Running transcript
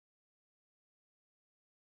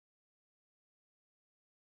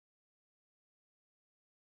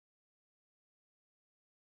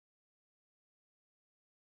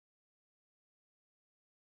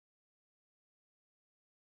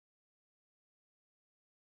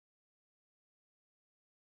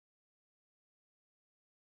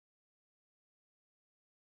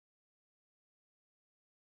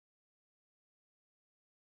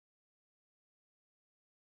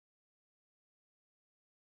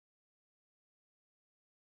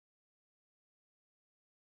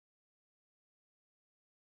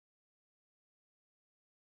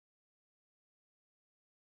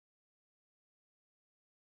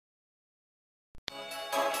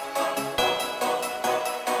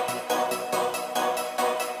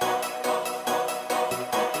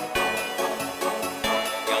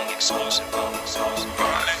The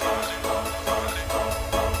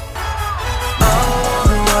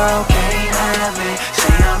world can't have me.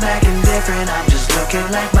 Say I'm acting different, I'm just looking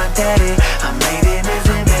like my daddy. I'm made in his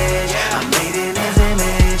image, I'm made in his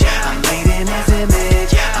image, I'm made in his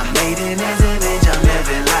image, I'm made in his image, I'm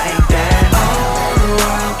living like that. The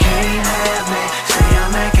world can't have me. Say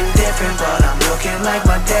I'm acting different, but I'm looking like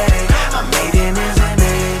my daddy. I'm made in his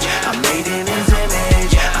image, I'm made in his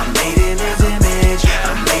image, I'm made in his image,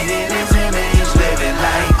 I'm made in his image, living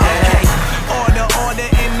like that. Order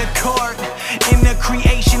in the court, in the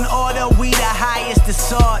creation order, we the highest of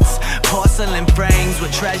sorts. Porcelain frames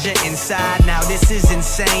with treasure inside. Now this is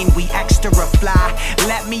insane, we extra fly.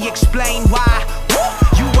 Let me explain why.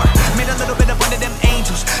 You were made a little bit of one of them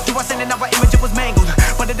angels. You are sending our image, it was mangled,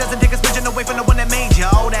 but it doesn't take a smidgen away from the one that made you.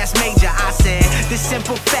 Oh, that's major. I said the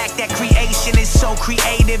simple fact that creation is so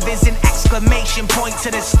creative is an exclamation point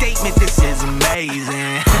to the statement. This is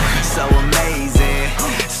amazing, so amazing,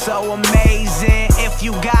 so amazing. If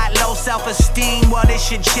you got low self-esteem, well, this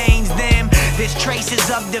should change them. There's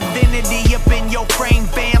traces of divinity up in your frame,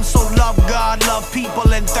 fam. So love God, love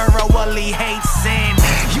people, and thoroughly hate sin.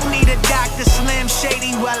 You need a Dr. Slim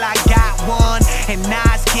Shady, well, I got one. And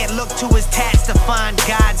Nas can't look to his tats to find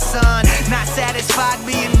God's son. Not satisfied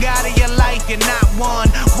being God of your life, you're not one.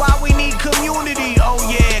 Why we need community? Oh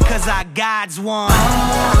yeah, cause our God's one.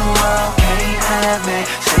 The world can't have me.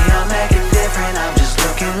 Say I'm acting different, I'm just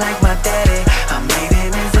looking like my daddy. I'm made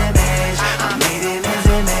in his image, I'm made in his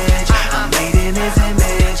image, I'm made in his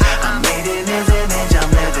image, I'm made in his image,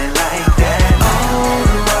 I'm living like that.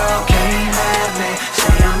 The world can't have me.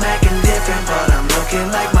 Say I'm acting different, but I'm looking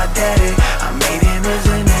like my daddy. I'm made in his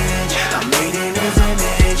image, I'm made in his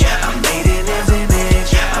image, I'm made in his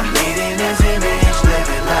image, I'm made in his image,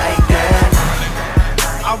 living like that.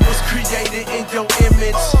 I was created in your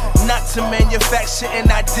image, not to manufacture an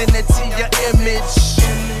identity, your image.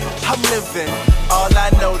 I'm living, all I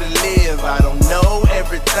know to live. I don't know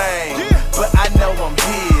everything, but I know I'm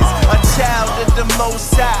his. A child of the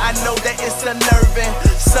Most High, I know that it's unnerving.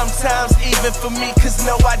 Sometimes even for me, cause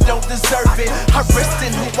no, I don't deserve it. I rest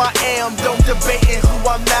in who I am, don't debate in who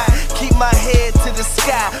I'm not. Keep my head to the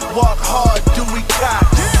sky, walk hard, do we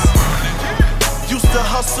cops. Used to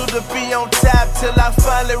hustle to be on top till I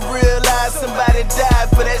finally realized somebody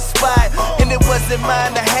died for that spot. And it wasn't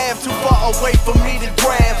mine to have, too far away for me to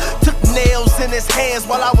grab. Took nails in his hands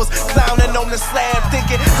while I was clowning on the slab,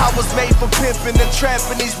 thinking I was made for pimping and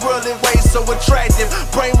trapping these worldly ways so attractive.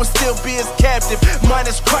 Brain would still be his captive,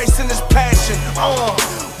 mine is Christ and his passion.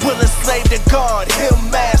 Will enslave to God, him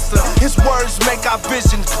master. His words make our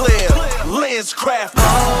vision clear. Lens craft. The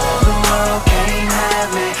world can't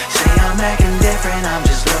have me. Say I'm acting different, I'm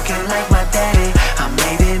just looking like my daddy. I'm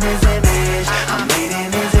made in his image, I'm made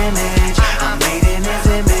in his image, I'm made in his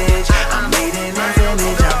image, I'm made in his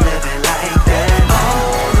image, I'm living like that.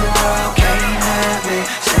 The world can't have me.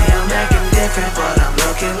 Say I'm acting different, but I'm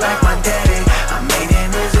looking like my daddy. I'm made in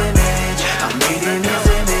his image, I'm made in his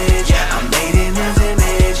image, I'm made in his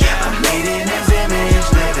image, I'm made in his image,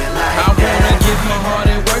 living like that. I wanna give my heart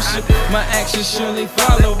and worship, my actions surely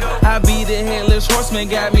follow. I be the headless horseman,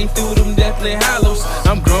 got me through them deathly hollows.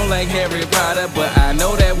 I'm grown like Harry Potter, but I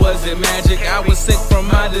know that wasn't magic. I was sick from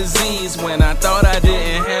my disease when I thought I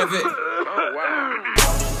didn't have it.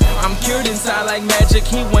 I'm cured inside like magic,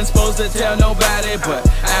 he wasn't supposed to tell nobody, but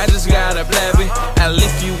I just gotta blab it. I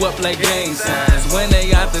lift you up like gang signs when they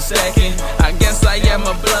got the stacking. I guess I am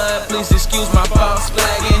a blood, please excuse my false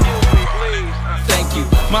flagging. Thank you.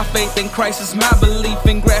 My faith in Christ is my belief,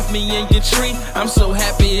 and graft me in your tree. I'm so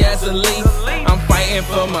happy as a leaf. I'm fighting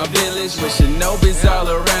for my village with Shinobi's all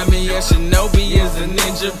around me. Yeah, Shinobi is a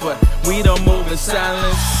ninja, but we don't move in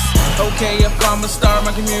silence. Okay, if I'm a star,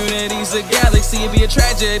 my community's a galaxy. It'd be a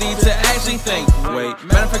tragedy to actually think. Wait,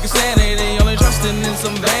 matter of fact, insanity. Only trusting in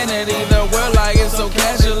some vanity. The world like it so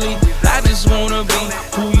casually. I just wanna be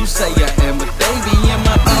who you say I am, but they be in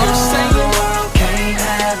my ear saying. The world can't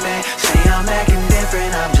have me. Say I'm acting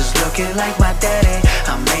different, I'm just looking like my daddy.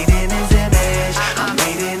 I'm made in his image, I'm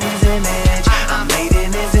made in his image, I'm made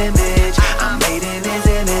in his image, I'm made in his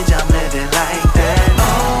image, I'm living like that.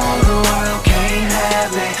 The world can't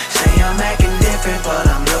have me. Say I'm acting different, but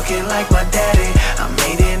I'm looking like my daddy. I'm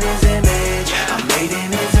made in his image, I'm made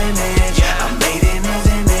in his image, I'm made in his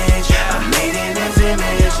image, I'm made in his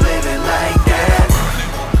image,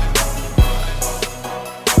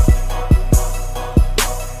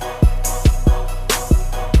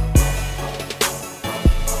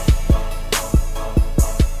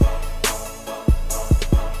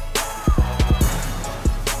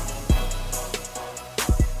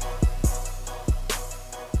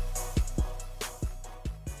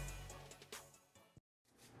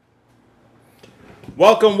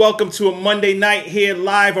 Welcome to a Monday night here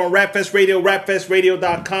live on Rapfest Radio,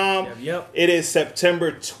 rapfestradio.com. Yep. It is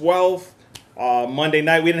September 12th, Monday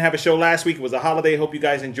night. We didn't have a show last week. It was a holiday. Hope you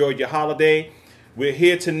guys enjoyed your holiday. We're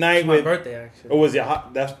here tonight My birthday, actually. Oh, was your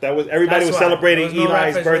that was everybody was celebrating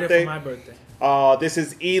Eli's birthday. For my birthday. This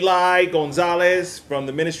is Eli Gonzalez from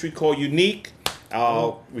the ministry called Unique.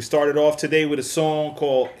 We started off today with a song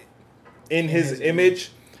called In His Image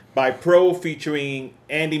by Pro featuring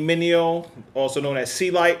Andy Mineo, also known as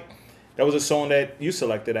Sea Light. That was a song that you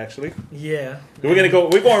selected, actually. Yeah. We're going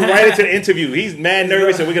right into the interview. He's mad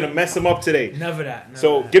nervous, and we're gonna mess him up today. Never that.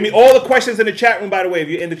 Give me all the questions in the chat room. By the way, if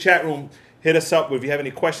you're in the chat room, hit us up. If you have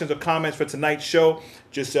any questions or comments for tonight's show,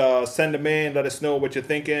 just send them in. Let us know what you're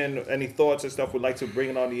thinking, any thoughts and stuff. We'd like to bring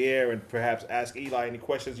it on the air and perhaps ask Eli any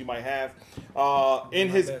questions you might have. In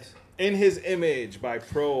His Image by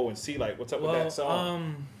Pro and Sea Light. What's up with that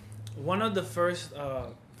song? One of the first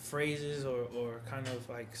phrases or kind of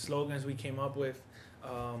like slogans we came up with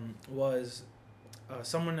was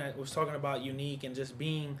someone that was talking about Unique and just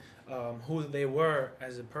being who they were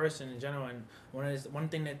as a person in general. And one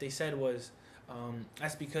thing that they said was,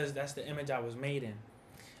 that's because that's the image I was made in.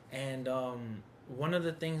 And one of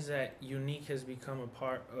the things that Unique has become a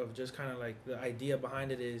part of, just kind of like the idea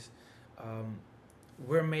behind it is,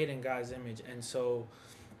 we're made in God's image. And so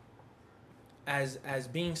as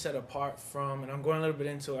being set apart from, and I'm going a little bit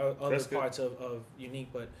into other parts of Unique,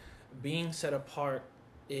 but being set apart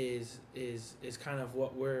is kind of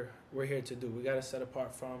what we're here to do. We got to set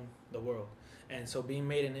apart from the world. And so being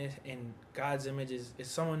made in God's image is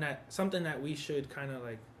something that we should kind of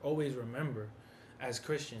like always remember as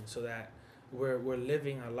Christians, so that we're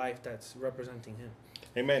living a life that's representing Him.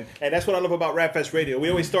 Amen. And that's what I love about Rapfest Radio. We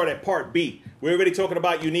always start at part B. We're already talking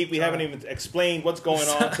about Unique. We haven't even explained what's going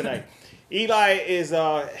on tonight. Eli is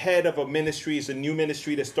head of a ministry. It's a new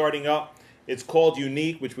ministry that's starting up. It's called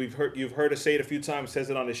Unique, which you've heard us say it a few times. It says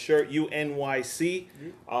it on the shirt, UNYC.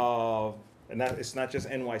 And it's not just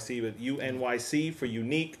NYC, but UNYC for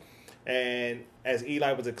Unique. And as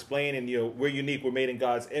Eli was explaining, we're unique. We're made in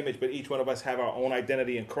God's image, but each one of us have our own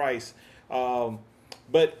identity in Christ.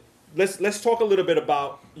 But let's talk a little bit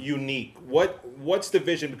about Unique. What's the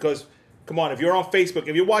vision? Because come on, if you're on Facebook,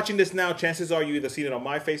 if you're watching this now, chances are you either seen it on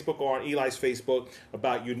my Facebook or on Eli's Facebook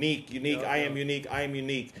about Unique. I am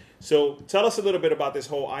unique. So tell us a little bit about this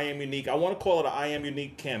whole I am unique. I want to call it an I am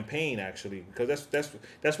unique campaign, actually, because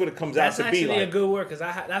that's what it comes out to be like. That's actually a good word, because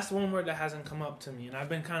that's one word that hasn't come up to me, and I've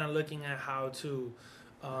been kind of looking at how to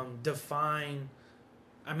define.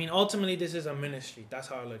 I mean, ultimately, this is a ministry. That's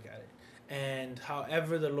how I look at it. And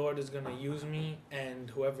however the Lord is going to use me, and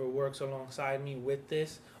whoever works alongside me with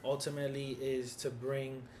this, ultimately is to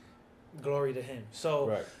bring glory to Him.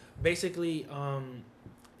 So basically,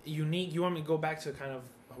 Unique, you want me to go back to kind of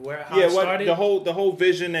how it started? The whole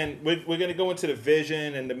vision, and we're going to go into the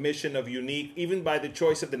vision and the mission of Unique, even by the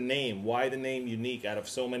choice of the name. Why the name Unique out of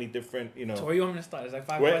so many different, So where you want me to start? It's like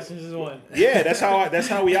 5 questions is one. Yeah, that's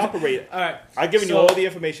how we operate. All right. I've given you all the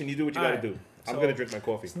information. You do what you got to do. I'm going to drink my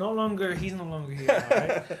coffee. He's no longer here, all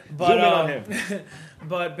right? But, zoom in on him.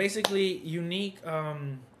 But basically, Unique,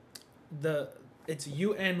 it's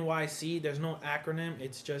UNYC. There's no acronym.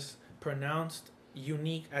 It's just pronounced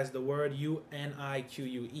Unique as the word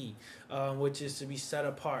UNIQUE, which is to be set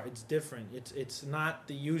apart. It's different. It's not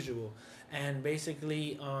the usual. And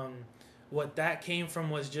basically, what that came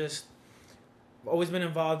from was just always been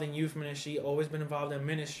involved in youth ministry, always been involved in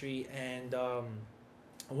ministry, and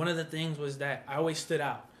one of the things was that I always stood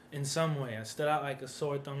out in some way. I stood out like a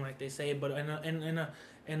sore thumb, like they say, but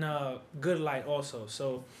in a good light also.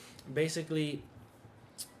 So basically,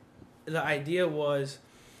 the idea was,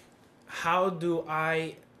 how do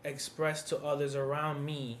I express to others around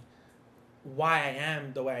me why I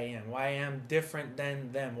am the way I am? Why I am different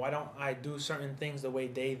than them? Why don't I do certain things the way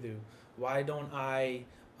they do? Why don't I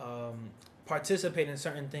participate in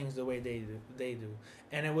certain things the way they do?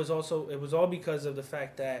 And it was all because of the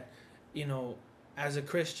fact that, as a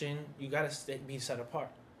Christian, you got to be set apart.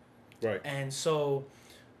 Right. And so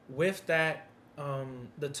with that,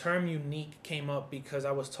 the term unique came up because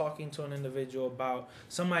I was talking to an individual about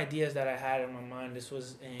some ideas that I had in my mind. This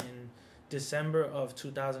was in December of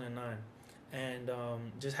 2009. And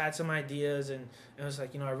just had some ideas, and it was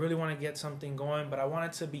like, I really want to get something going, but I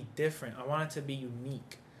want it to be different. I want it to be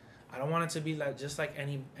unique. I don't want it to be like just like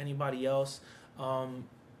anybody else.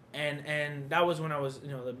 And that was when I was,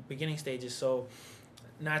 the beginning stages. So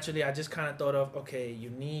naturally, I just kind of thought of, okay,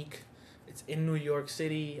 unique. It's in New York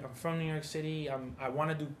City. I'm from New York City. I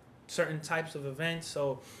want to do certain types of events.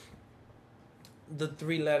 So the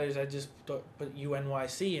 3 letters, I just put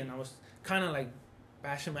UNYC, and I was kind of like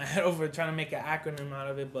bashing my head over trying to make an acronym out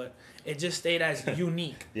of it, but it just stayed as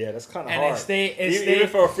unique. Yeah, that's kind of And hard. it stayed. Even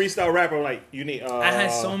for a freestyle rapper, like you need. I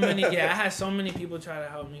had so many. Yeah, I had so many people try to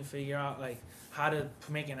help me figure out like how to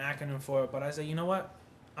make an acronym for it. But I said, you know what?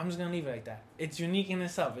 I'm just gonna leave it like that. It's unique in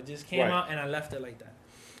itself. It just came Right. out, and I left it like that.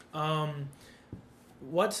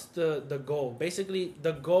 What's the goal? Basically,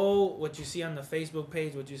 the goal, what you see on the Facebook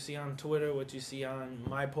page, what you see on Twitter, what you see on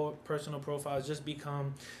my personal profile, is just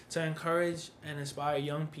become to encourage and inspire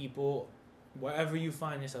young people wherever you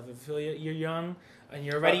find yourself. If you feel you're young and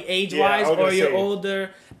you're already age-wise, I was gonna or you're say.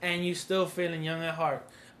 older and you still feeling young at heart.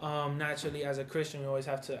 Naturally, as a Christian, you always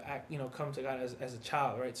have to act, come to God as a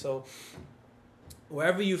child, right? So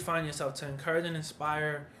wherever you find yourself, to encourage and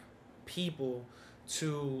inspire people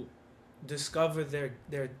to discover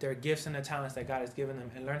their gifts and their talents that God has given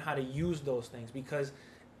them and learn how to use those things, because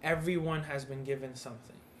everyone has been given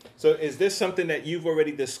something. So is this something that you've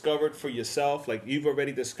already discovered for yourself? Like you've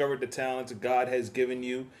already discovered the talents God has given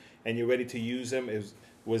you and you're ready to use them?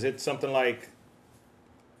 Was it something like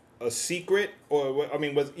a secret, or I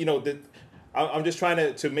mean, I'm just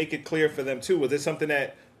trying to make it clear for them too. Was it something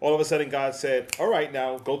that all of a sudden God said, all right,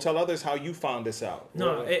 now go tell others how you found this out?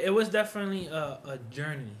 No, it was definitely a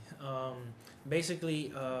journey.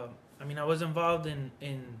 Basically, I was involved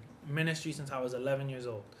in ministry since I was 11 years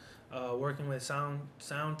old, working with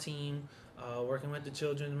sound team, working with the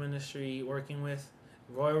children's ministry, working with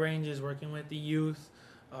Royal Rangers, working with the youth,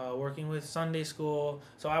 working with Sunday school.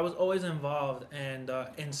 So I was always involved and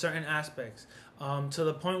in certain aspects, to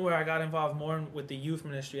the point where I got involved more with the youth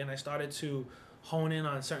ministry, and I started to hone in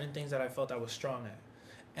on certain things that I felt I was strong at.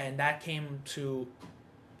 And that came to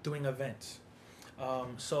doing events.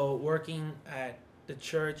 So working at the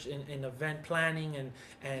church in event planning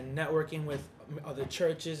and networking with other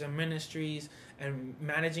churches and ministries and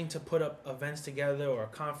managing to put up events together or a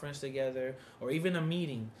conference together or even a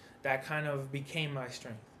meeting, that kind of became my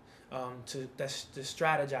strength. The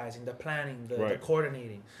strategizing, the planning, the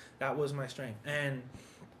coordinating, that was my strength. And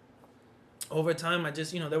over time, I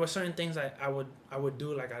just, there were certain things I would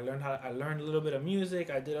do. Like I learned a little bit of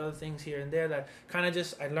music. I did other things here and there that kind of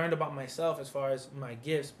just, I learned about myself as far as my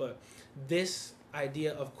gifts. But this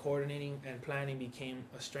idea of coordinating and planning became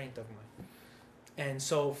a strength of mine. And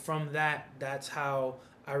so from that's how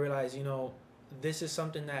I realized, this is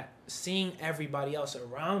something that seeing everybody else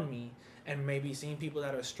around me and maybe seeing people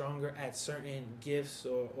that are stronger at certain gifts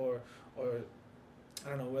or I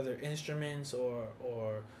don't know, whether instruments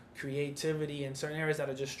or creativity in certain areas that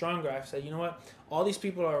are just stronger, I've said, you know what, all these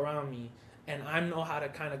people are around me and I know how to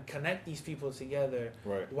kind of connect these people together.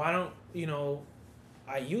 Right. Why don't,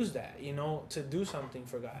 I use that, to do something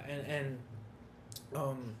for God. And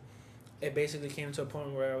it basically came to a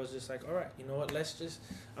point where I was just like, all right, you know what,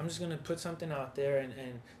 I'm just going to put something out there. And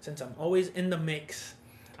since I'm always in the mix,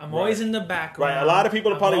 I'm always in the background. Right. A lot of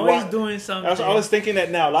people are probably always doing something. I was thinking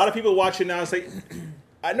that now. A lot of people watching now say,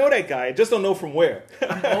 I know that guy. I just don't know from where.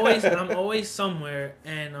 I'm always somewhere,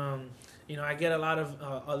 and I get a lot of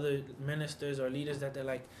other ministers or leaders that they're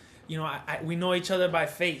like, we know each other by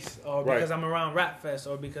face, or because I'm around Rap Fest,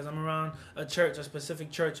 or because I'm around a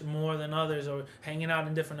specific church more than others, or hanging out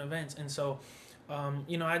in different events. And so,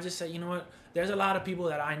 I just said, you know what? There's a lot of people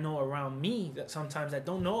that I know around me that sometimes that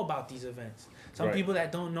don't know about these events. Some people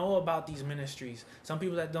that don't know about these ministries. Some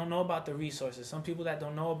people that don't know about the resources. Some people that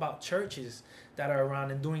don't know about churches that are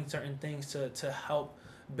around and doing certain things to help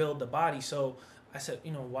build the body. So I said,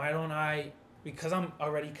 why don't I, because I'm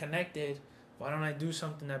already connected, why don't I do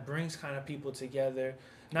something that brings kind of people together?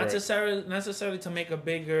 Not necessarily to make a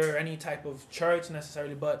bigger, any type of church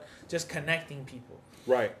necessarily, but just connecting people.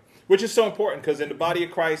 Right. Which is so important, because in the body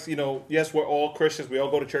of Christ, yes, we're all Christians. We all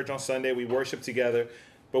go to church on Sunday. We worship together.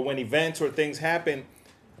 But when events or things happen,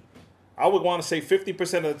 I would want to say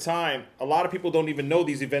 50% of the time, a lot of people don't even know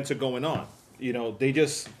these events are going on.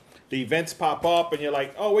 The events pop up and you're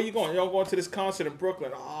like, oh, where you going? I'm going to this concert in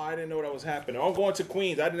Brooklyn. Oh, I didn't know that was happening. Oh, I'm going to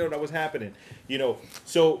Queens. I didn't know that was happening.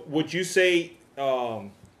 So would you say,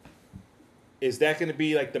 is that going to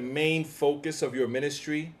be like the main focus of your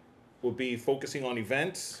ministry? Will be focusing on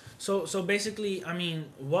events? So basically,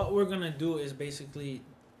 what we're going to do is basically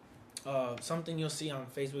something you'll see on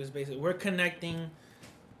Facebook is basically we're connecting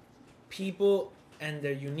people and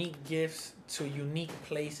their unique gifts to unique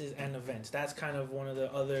places and events. That's kind of one of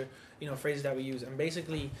the other, phrases that we use. And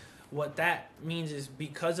basically what that means is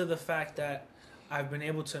because of the fact that I've been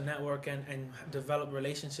able to network and develop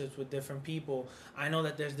relationships with different people, I know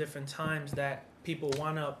that there's different times that people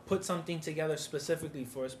want to put something together specifically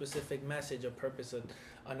for a specific message or purpose,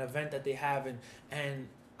 an event that they have. And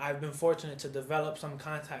I've been fortunate to develop some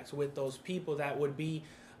contacts with those people that would be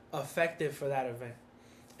effective for that event.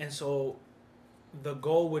 And so the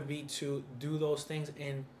goal would be to do those things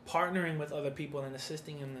in partnering with other people and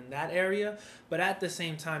assisting them in that area. But at the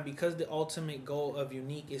same time, because the ultimate goal of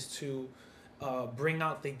Unique is to bring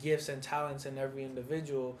out the gifts and talents in every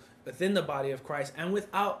individual within the body of Christ, and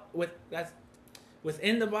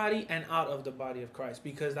within the body and out of the body of Christ,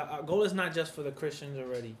 because our goal is not just for the Christians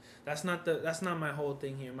already. That's not my whole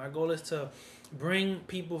thing here. My goal is to bring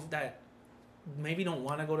people that maybe don't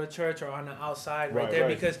want to go to church or on the outside right there,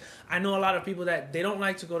 because I know a lot of people that they don't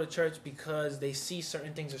like to go to church because they see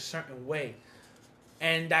certain things a certain way,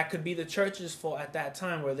 and that could be the church's fault at that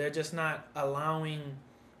time, where they're just not allowing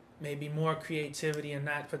maybe more creativity in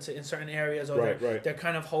certain areas, or they're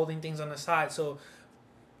kind of holding things on the side, so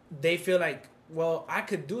they feel like, well, I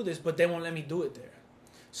could do this, but they won't let me do it there.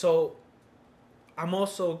 So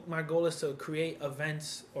my goal is to create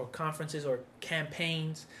events or conferences or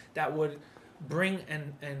campaigns that would bring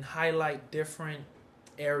and highlight different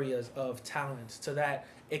areas of talents, so that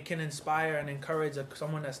it can inspire and encourage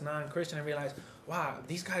someone that's non-Christian and realize, wow,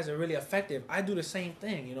 these guys are really effective. I do the same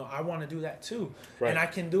thing. I want to do that too. And I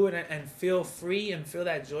can do it and feel free and feel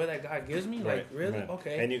that joy that God gives me. Like, really?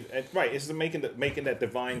 Okay. It's making that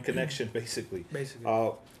divine connection, basically.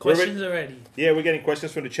 Questions already? Yeah, we're getting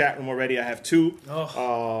questions from the chat room already. I have two.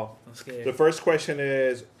 I'm scared. The first question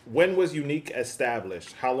is, when was Unique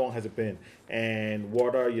established? How long has it been? And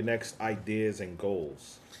what are your next ideas and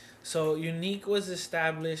goals? So Unique was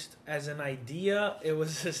established as an idea. It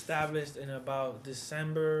was established in about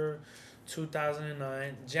December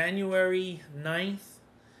 2009. January 9th,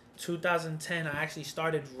 2010, I actually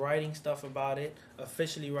started writing stuff about it,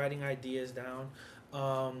 officially writing ideas down.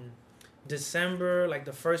 December, like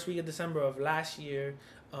the first week of December of last year,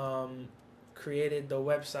 created the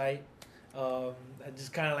website. I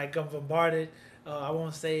just kind of like got bombarded. I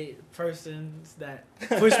won't say persons that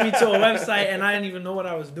pushed me to a website, and I didn't even know what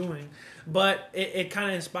I was doing. But it kind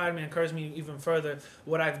of inspired me and encouraged me even further.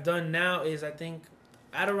 What I've done now is, I think,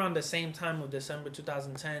 at around the same time of December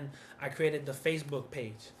 2010, I created the Facebook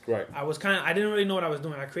page. Right. I didn't really know what I was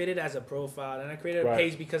doing. I created it as a profile, and I created a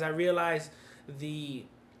page because I realized the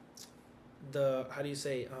how do you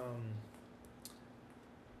say,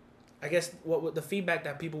 I guess what the feedback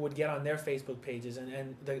that people would get on their Facebook pages,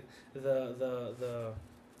 and the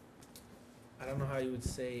I don't know how you would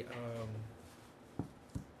say,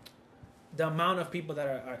 the amount of people that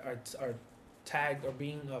are tagged or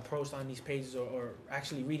being approached on these pages, or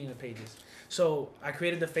actually reading the pages. So I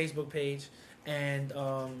created the Facebook page and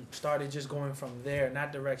started just going from there in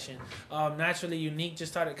that direction. Naturally, Unique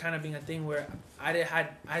just started kind of being a thing where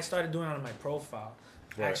I started doing it on my profile.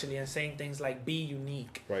 Actually, and saying things like "be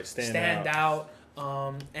unique," stand out,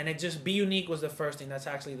 and it just "be unique" was the first thing. That's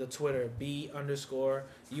actually the Twitter,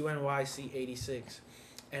 B_UNYC86,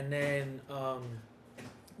 and then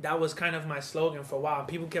that was kind of my slogan for a while.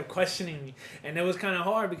 People kept questioning me, and it was kind of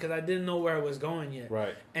hard because I didn't know where it was going yet.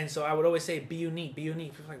 Right. And so I would always say "be unique, be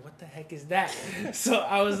unique." People were like, "What the heck is that?" So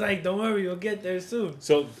I was like, "Don't worry, you'll get there soon."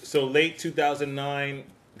 So late 2009.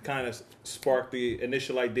 Kind of sparked the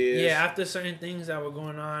initial ideas. Yeah, after certain things that were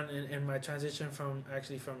going on in my transition from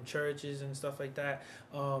churches and stuff like that,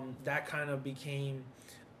 that kind of became,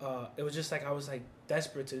 it was just like I was like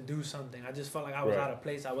desperate to do something. I just felt like I was out of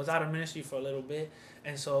place. I was out of ministry for a little bit,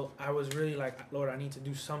 and so I was really like, Lord, I need to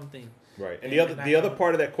do something. Right, and the other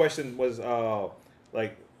part of that question was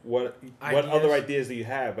like, what other ideas do you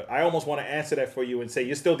have? But I almost want to answer that for you and say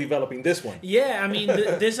you're still developing this one. Yeah, I mean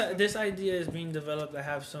this idea is being developed. I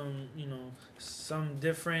have some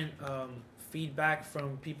different feedback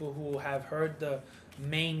from people who have heard the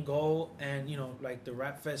main goal, and like the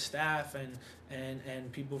RapFest staff and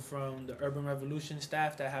people from the Urban Revolution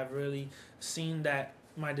staff that have really seen that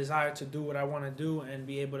my desire to do what I want to do and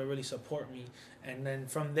be able to really support me. And then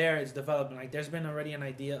from there it's developing. Like there's been already an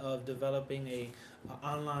idea of developing a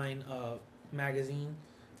online magazine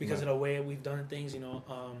because of the way we've done things,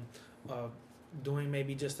 doing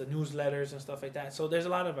maybe just the newsletters and stuff like that. So there's a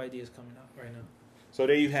lot of ideas coming out right now. So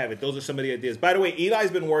there you have it. Those are some of the ideas. By the way,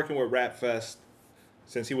 Eli's been working with RapFest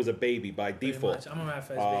since he was a baby by default. I'm a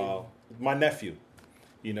RapFest baby. My nephew.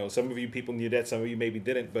 Some of you people knew that, some of you maybe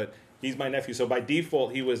didn't, but he's my nephew. So by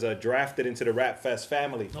default, he was drafted into the RapFest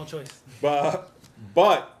family. No choice. But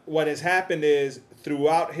what has happened is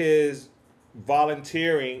throughout his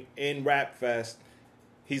volunteering in RapFest,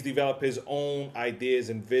 he's developed his own ideas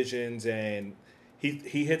and visions, and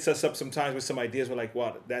he hits us up sometimes with some ideas. We're like,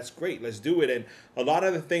 wow, that's great, let's do it. And a lot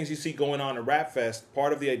of the things you see going on in RapFest,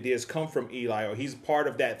 part of the ideas come from Eli, or he's part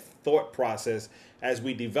of that thought process as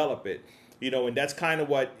we develop it. And that's kind of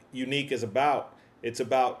what Unique is about. It's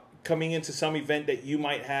about coming into some event that you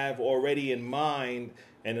might have already in mind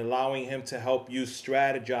and allowing him to help you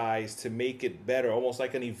strategize to make it better, almost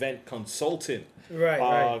like an event consultant.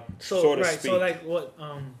 Right. So so to right. speak. So like what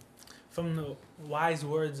from the wise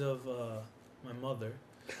words of my mother,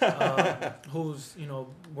 who's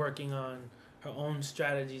working on her own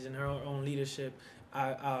strategies and her own leadership.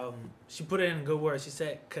 She put it in good words. She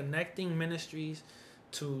said, connecting ministries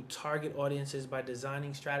to target audiences by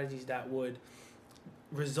designing strategies that would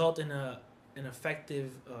result in an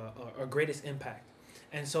effective or greatest impact.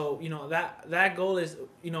 And so, that goal is,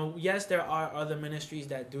 yes, there are other ministries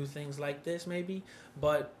that do things like this maybe,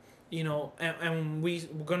 but, and we're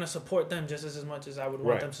going to support them just as much as I would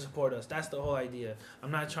want them to support us. That's the whole idea.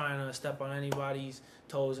 I'm not trying to step on anybody's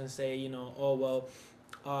toes and say, oh, well,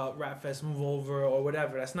 Rapfest move over or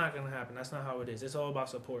whatever. That's not going to happen. That's not how it is. It's all about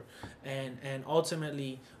support. And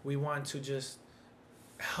ultimately, we want to just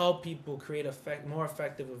help people create more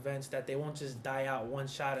effective events that they won't just die out one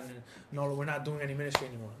shot and then, no, we're not doing any ministry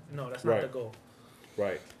anymore. No, that's not the goal.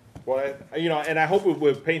 Right. Well, and I hope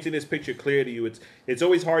we're painting this picture clear to you. It's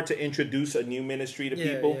always hard to introduce a new ministry to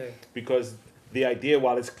people because the idea,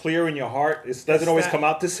 while it's clear in your heart, it doesn't always come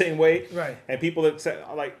out the same way. Right. And people that say,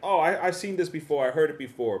 like, oh, I've seen this before, I heard it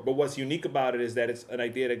before. But what's unique about it is that it's an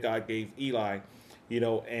idea that God gave Eli,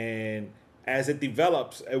 and as it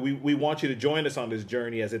develops, we want you to join us on this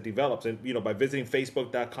journey as it develops. And, by visiting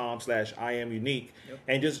facebook.com/IamUnique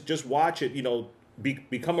and just watch it,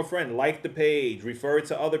 become a friend, like the page, refer it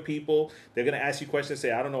to other people. They're going to ask you questions.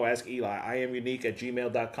 Say, I don't know, ask Eli.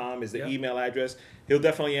 IamUnique@gmail.com is the email address. He'll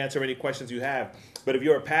definitely answer any questions you have. But if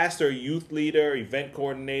you're a pastor, youth leader, event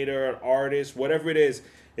coordinator, an artist, whatever it is,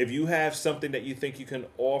 if you have something that you think you can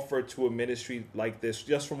offer to a ministry like this,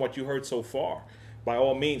 just from what you heard so far, by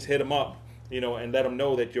all means, hit him up, and let him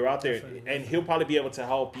know that you're out there. Definitely. And he'll probably be able to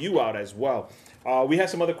help you out as well. We have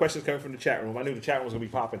some other questions coming from the chat room. I knew the chat room was going to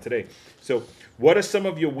be popping today. So what are some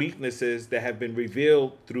of your weaknesses that have been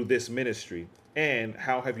revealed through this ministry, and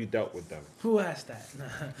how have you dealt with them? Who asked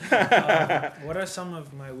that? What are some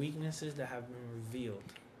of my weaknesses that have been revealed,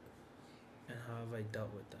 and how have I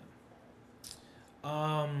dealt with them?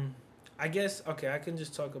 I guess, I can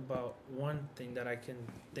just talk about one thing that I can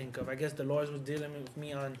think of. I guess the Lord was dealing with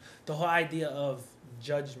me on the whole idea of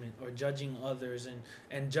judgment or judging others,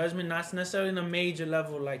 and judgment not necessarily in a major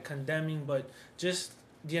level like condemning, but just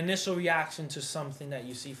the initial reaction to something that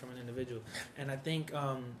you see from an individual. And I think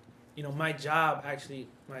my job, actually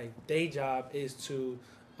my day job, is to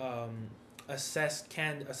assess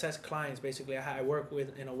clients. Basically, I work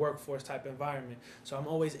with in a workforce type environment, so I'm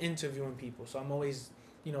always interviewing people, so I'm always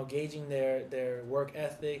gauging their work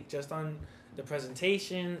ethic just on the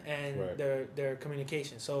presentation and their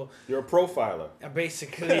communication. So you're a profiler.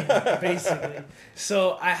 Basically.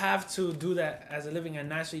 So I have to do that as a living, and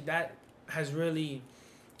naturally that has really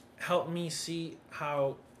helped me see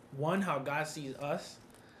how God sees us,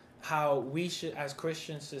 how we should, as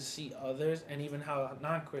Christians, to see others, and even how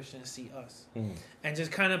non-Christians see us. And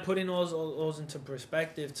just kind of putting all those into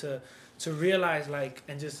perspective to realize,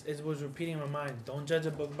 it was repeating in my mind, don't judge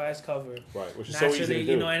a book by its cover. Right, which is so easy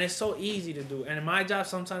to do. And it's so easy to do. And in my job,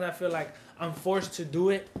 sometimes I feel like I'm forced to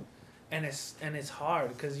do it, and it's hard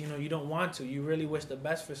because, you don't want to. You really wish the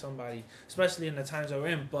best for somebody, especially in the times that we're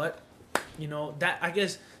in. But, that, I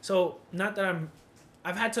guess, so not that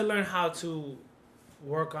I've had to learn how to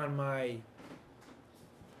work on my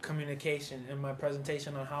communication and my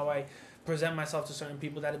presentation, on how I present myself to certain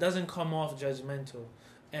people, that it doesn't come off judgmental.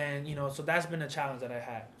 And, so that's been a challenge that I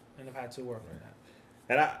had, and I've had to work on that.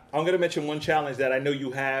 And I'm going to mention one challenge that I know you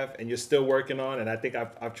have and you're still working on, and I think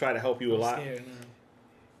I've tried to help you a lot. Scared now.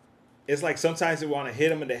 It's like sometimes you want to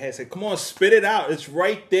hit him in the head, say, come on, spit it out. It's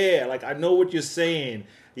right there. Like, I know what you're saying.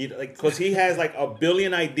 Because he has like a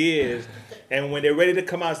billion ideas, and when they're ready to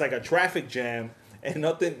come out, it's like a traffic jam. And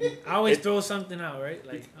nothing. I always throw something out, right?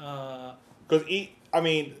 Because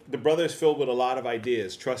the brother is filled with a lot of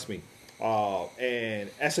ideas. Trust me, and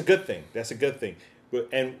that's a good thing.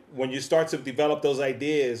 And when you start to develop those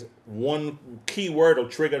ideas, one key word will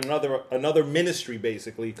trigger another ministry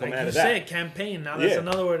basically come out of that. Like you said, campaign. Now that's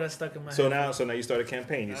another word that's stuck in my head. So now you start a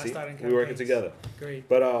campaign. You see, we're working together. Great.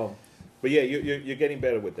 But yeah, you're getting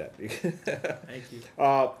better with that. Thank you.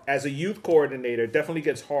 As a youth coordinator, it definitely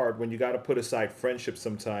gets hard when you got to put aside friendship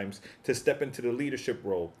sometimes to step into the leadership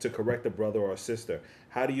role to correct a brother or a sister.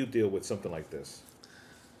 How do you deal with something like this?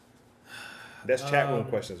 That's chat room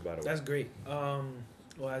questions, by the way. That's great.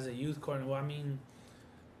 Well, as a youth coordinator,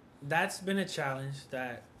 that's been a challenge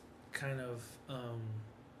that kind of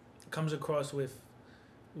comes across with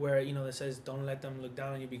where, that says don't let them look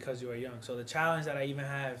down on you because you are young. So the challenge that I even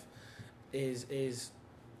have is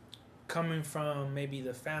coming from maybe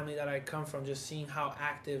the family that I come from, just seeing how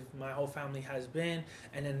active my whole family has been,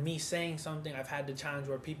 and then me saying something, I've had the challenge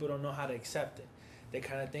where people don't know how to accept it. They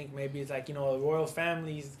kind of think maybe it's like, you know, a royal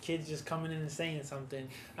family's kids just coming in and saying something.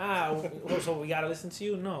 So we got to listen to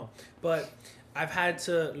you? No. But I've had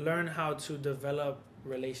to learn how to develop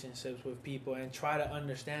relationships with people and try to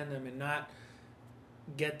understand them and not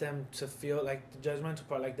get them to feel like the judgmental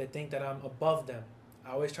part, like they think that I'm above them.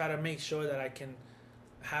 I always try to make sure that I can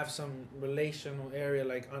have some relational area,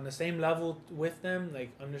 like on the same level with them,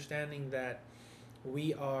 like understanding that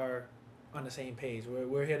we are on the same page.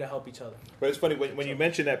 We're here to help each other. But it's funny when you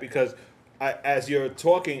mention that, because as you're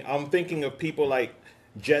talking, I'm thinking of people like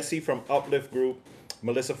Jesse from Uplift Group,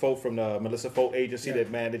 Melissa Folk from the Melissa Folk agency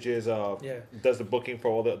that manages, does the booking for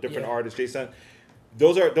all the different artists. Jason,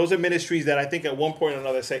 those are ministries that I think at one point or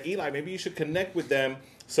another say, Eli, maybe you should connect with them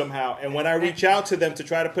somehow. And when I reach out to them to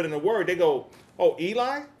try to put in a word, they go, "Oh,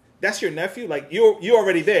 Eli, that's your nephew? Like you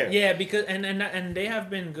already there?" Yeah, because and they have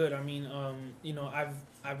been good. I mean, you know,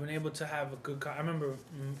 I've been able to have a good. I remember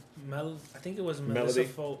I think it was Melissa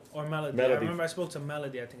Folk or Melody. I remember I spoke to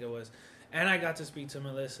Melody. I think it was. And I got to speak to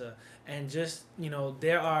Melissa, and just, you know,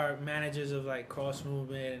 there are managers of like Cross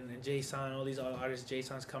Movement and Jason, all these other artists.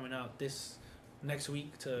 Jason's coming out this next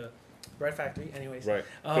week to Bread Factory. Anyways, right.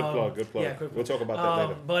 Good plug. Yeah, we'll talk about that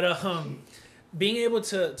later. But being able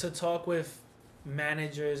to talk with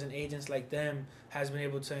managers and agents like them has been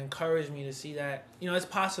able to encourage me to see that, you know, it's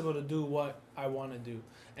possible to do what I want to do,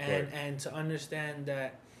 and to understand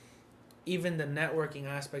that. Even the networking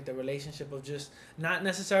aspect, the relationship of just not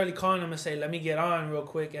necessarily calling them and say, let me get on real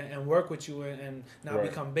quick and work with you and now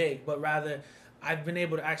become big, but rather I've been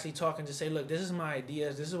able to actually talk and just say, look, this is my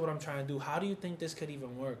ideas, this is what I'm trying to do. How do you think this could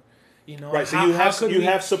even work? You know, right. So you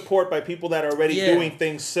have support by people that are already doing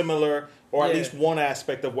things similar, or at least one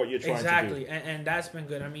aspect of what you're trying to do. Exactly, and that's been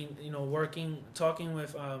good. I mean, you know, talking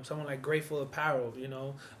with someone like Grateful Apparel, you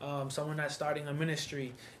know, someone that's starting a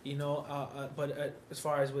ministry, you know, but as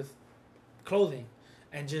far as with clothing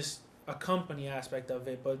and just a company aspect of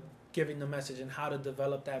it, but giving the message and how to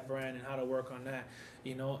develop that brand and how to work on that,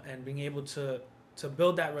 you know, and being able to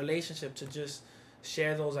build that relationship to just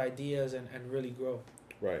share those ideas and really grow.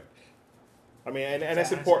 Right. I mean, and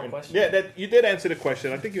that's important. Yeah, that you did answer the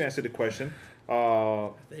question. I think you answered the question.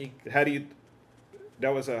 How do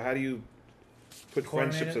you put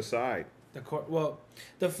friendships aside?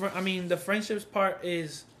 The friendships part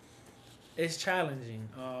is challenging.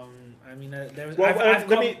 I mean, there's. Well, I'm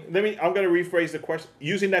going to rephrase the question.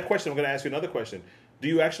 Using that question, I'm going to ask you another question. Do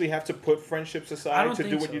you actually have to put friendships aside to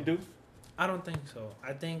do what you do? I don't think so.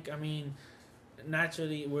 I mean,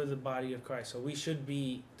 naturally, we're the body of Christ, so we should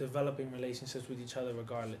be developing relationships with each other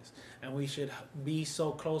regardless, and we should be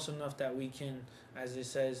so close enough that we can, as it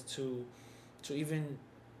says, to even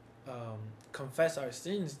confess our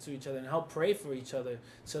sins to each other and help pray for each other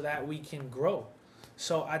so that we can grow.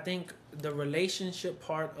 So I think the relationship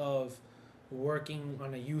part of working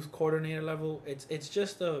on a youth coordinator level, it's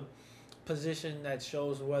just a position that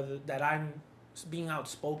shows whether that I'm being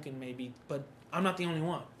outspoken maybe, but I'm not the only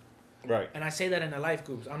one. Right. And I say that in the life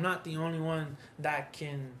groups. I'm not the only one that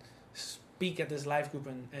can speak at this life group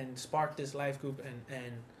and spark this life group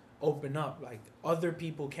and open up. Like, other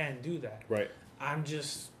people can do that. Right.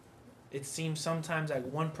 It seems sometimes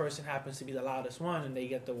like one person happens to be the loudest one and they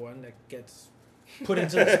get the one that gets put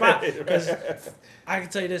into the spot. Because I can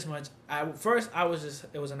tell you this much.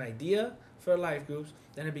 It was an idea for life groups.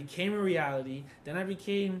 Then it became a reality. Then I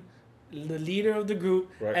became the leader of the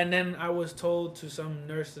group. Right. And then I was told to some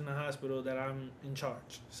nurse in the hospital that I'm in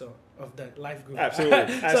charge of that life group.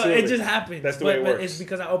 Absolutely. So it just happened. That's the way it works. But it's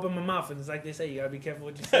because I opened my mouth, and it's like they say, you gotta be careful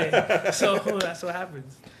what you say. So that's what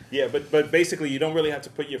happens. Yeah, but basically you don't really have to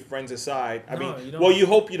put your friends aside. You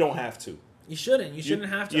hope you don't have to. You shouldn't. You shouldn't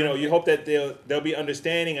have to. You know, you hope that they'll be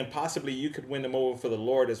understanding, and possibly you could win them over for the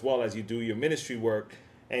Lord as well as you do your ministry work,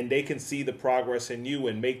 and they can see the progress in you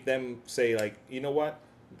and make them say, like, you know what?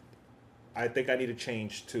 I think I need to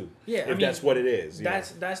change too. Yeah, that's what it is.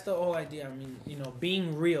 That's the whole idea. I mean, you know,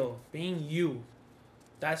 being real, being you.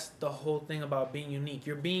 That's the whole thing about being unique.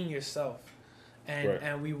 You're being yourself,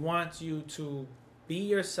 and we want you to be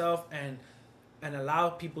yourself and allow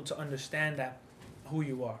people to understand that who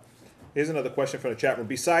you are. Here's another question from the chat room.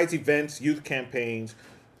 Besides events, youth campaigns,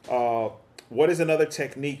 what is another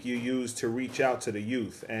technique you use to reach out to the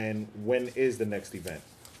youth, and when is the next event?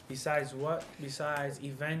 Besides what? Besides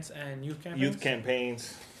events and youth campaigns? Youth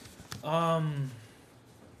campaigns.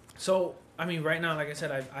 So I mean, right now, like I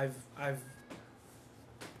said,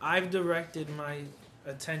 I've directed my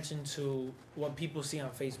attention to what people see on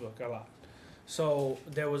Facebook a lot. So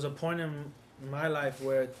there was a point in my life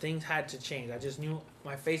where things had to change. I just knew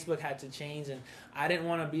my Facebook had to change, and I didn't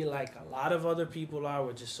want to be like a lot of other people are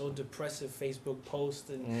with just so depressive Facebook posts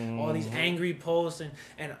and all these angry posts,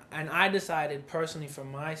 and I decided personally for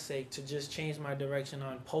my sake to just change my direction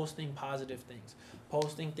on posting positive things,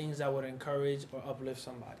 posting things that would encourage or uplift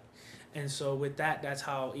somebody. And so with that, that's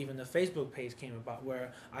how even the Facebook page came about,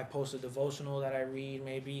 where I post a devotional that I read,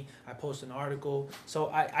 maybe I post an article. So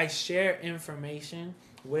I share information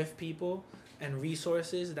with people and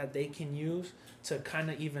resources that they can use to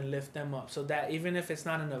kind of even lift them up. So that even if it's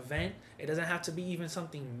not an event, it doesn't have to be even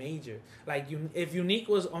something major. Like if Unique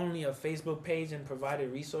was only a Facebook page and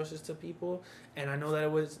provided resources to people, and I know that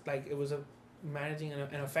it was managing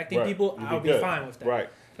and affecting people, I'll be fine with that. Right.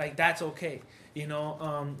 Like that's okay. You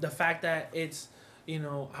know, the fact that it's, you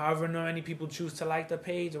know, however many people choose to like the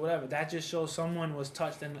page or whatever, that just shows someone was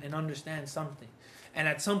touched and understands something. And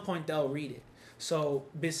at some point they'll read it. So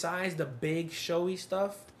besides the big showy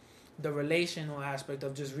stuff, the relational aspect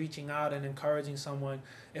of just reaching out and encouraging someone.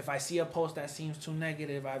 If I see a post that seems too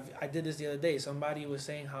negative, I did this the other day. Somebody was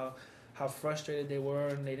saying how frustrated they were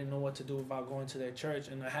and they didn't know what to do about going to their church.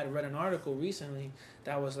 And I had read an article recently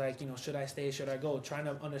that was like, you know, should I stay, should I go? Trying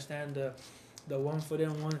to understand the 1 foot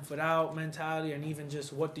in, 1 foot out mentality, and even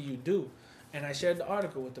just what do you do? And I shared the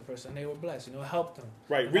article with the person. They were blessed. You know, it helped them.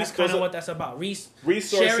 Right. And that's kind of what that's about.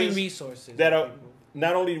 Resources sharing resources that are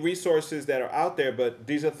not only resources that are out there, but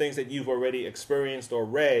these are things that you've already experienced or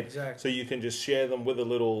read. Exactly. So you can just share them with a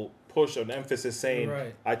little push or an emphasis saying,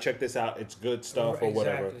 right. I checked this out. It's good stuff or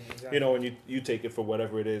whatever. Exactly. You know, and you take it for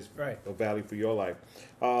whatever it is right. of value for your life.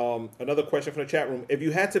 Another question from the chat room. If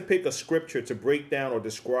you had to pick a scripture to break down,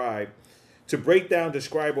 describe,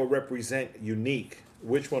 or represent Unique,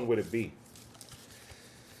 which one would it be?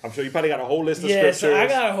 I'm sure you probably got a whole list of scriptures. Yeah, so I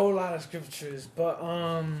got a whole lot of scriptures, but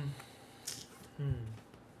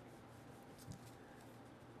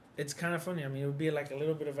it's kind of funny. I mean, it would be like a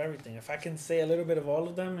little bit of everything. If I can say a little bit of all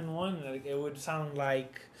of them in one, like, it would sound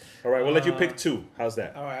like... All right, we'll let you pick two. How's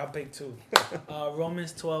that? All right, I'll pick two.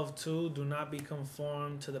 Romans 12:2, do not be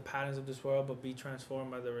conformed to the patterns of this world, but be transformed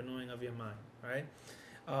by the renewing of your mind, right?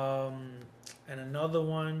 And another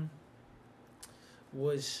one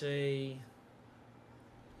would say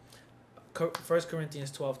 1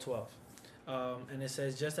 Corinthians 12:12. And it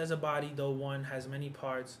says, just as a body, though one, has many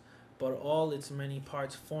parts, but all its many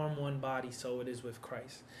parts form one body, so it is with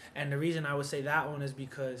Christ. And the reason I would say that one is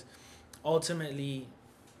because ultimately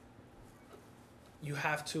you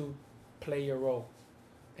have to play your role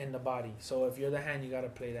in the body. So if you're the hand, you got to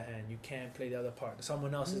play the hand. You can't play the other part.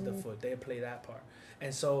 Someone else is the foot. They play that part.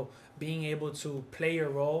 And so being able to play your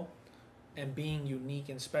role and being unique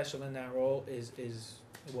and special in that role is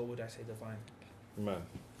what would I say, divine. Man.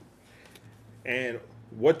 And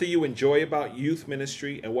what do you enjoy about youth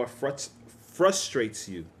ministry, and what frustrates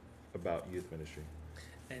you about youth ministry?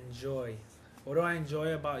 Enjoy. What do I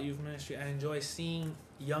enjoy about youth ministry? I enjoy seeing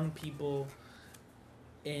young people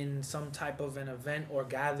in some type of an event or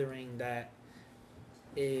gathering that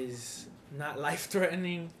is not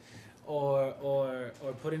life-threatening or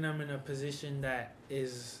putting them in a position that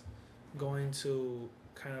is going to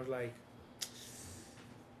kind of like,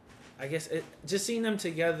 I guess just seeing them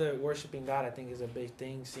together worshiping God, I think, is a big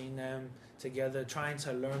thing. Seeing them together, trying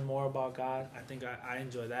to learn more about God, I think I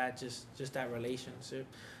enjoy that. Just that relationship.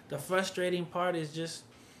 The frustrating part is just,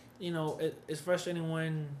 you know, it's frustrating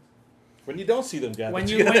when you don't see them gather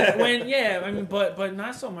yeah, I mean, but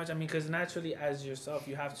not so much. I mean, because naturally, as yourself,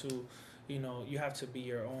 you have to, you know, you have to be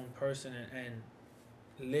your own person and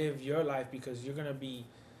live your life, because you're gonna be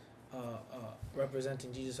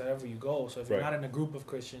representing Jesus wherever you go. So if you're not in a group of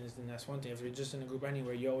Christians, then that's one thing. If you're just in a group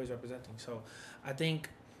anywhere, you're always representing. So I think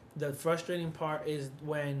the frustrating part is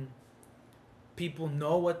when people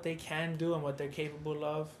know what they can do and what they're capable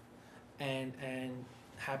of, and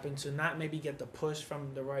happen to not maybe get the push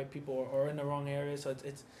from the right people or in the wrong area. So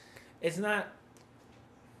it's not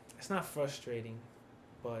frustrating,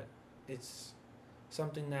 but it's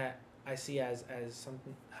something that I see as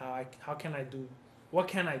something what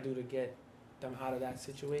can I do to get them out of that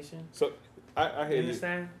situation? So I hear you.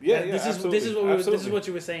 Understand? Yeah, this is what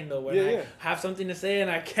you were saying though. When I have something to say and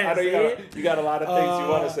I can't say it. You got a lot of things you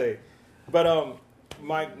want to say, but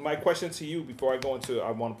my question to you before I go into,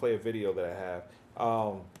 I want to play a video that I have.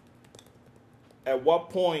 At what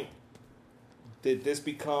point did this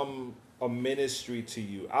become a ministry to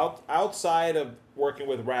you? Outside of working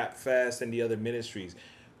with Rap Fest and the other ministries,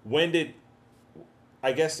 I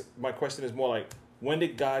guess my question is more like, when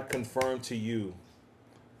did God confirm to you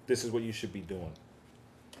this is what you should be doing?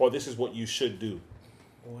 Or this is what you should do?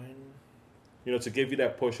 When? You know, to give you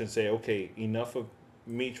that push and say, okay, enough of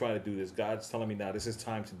me trying to do this? God's telling me now this is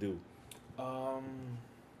time to do. I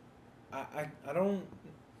don't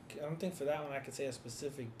think for that one I could say a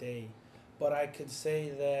specific day, but I could say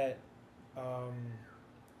that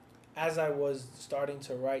as I was starting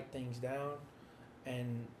to write things down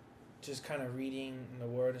and just kind of reading the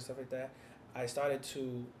word and stuff like that, I started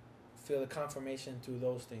to feel the confirmation through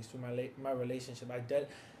those things, through my relationship.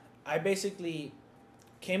 I basically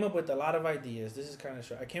came up with a lot of ideas. This is kind of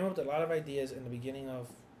short. I came up with a lot of ideas in the beginning of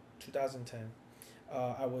 2010.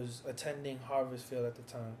 I was attending Harvestfield at the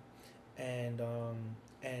time, and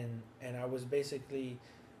I was basically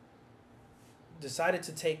decided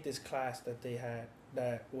to take this class that they had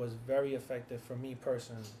that was very effective for me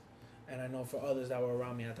personally, and I know for others that were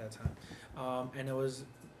around me at that time. And it was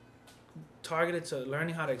targeted to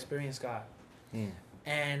learning how to experience God.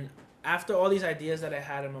 And after all these ideas that I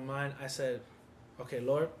had in my mind, I said, okay,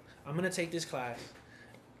 Lord, I'm going to take this class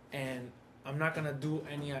and I'm not going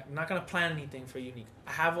to plan anything for Unique.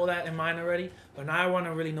 I have all that in mind already, but now I want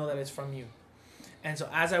to really know that it's from you. And so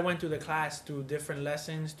as I went through the class, through different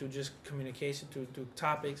lessons, through just communication, through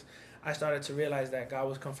topics, I started to realize that God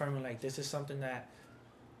was confirming, like, this is something that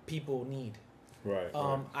people need. Right.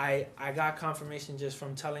 I got confirmation just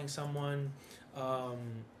from telling someone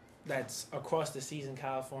that's across the seas in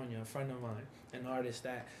California, a friend of mine, an artist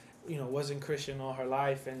that, wasn't Christian all her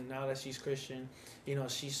life, and now that she's Christian,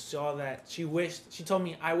 she saw that, she told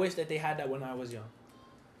me, I wish that they had that when I was young.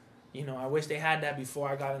 I wish they had that before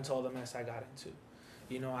I got into all the mess I got into.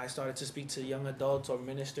 I started to speak to young adults or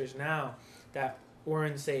ministers now that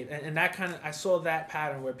weren't saved. And that kind of, I saw that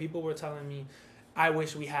pattern where people were telling me, I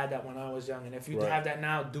wish we had that when I was young. And if you have that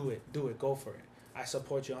now, do it, go for it. I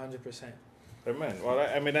support you 100%. Amen. Well,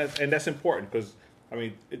 I mean, that's important because, I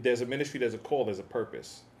mean, there's a ministry, there's a call, there's a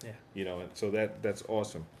purpose. Yeah. And so that's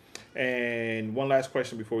awesome. And one last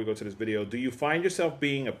question before we go to this video. Do you find yourself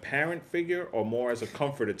being a parent figure or more as a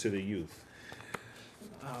comforter to the youth?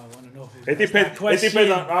 I want to know who It depends on,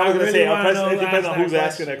 it depends on who's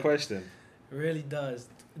asking that question. It really does.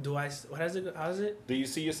 How is it? Do you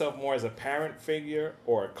see yourself more as a parent figure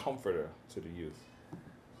or a comforter to the youth?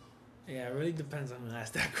 Yeah, it really depends on who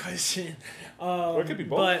asked that question. Or it could be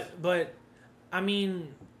both. But I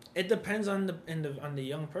mean, it depends on the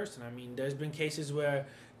young person. I mean, there's been cases where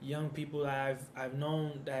young people that I've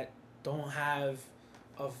known that don't have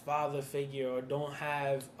a father figure or don't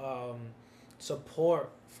have support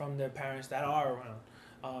from their parents that are around.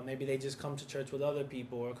 Maybe they just come to church with other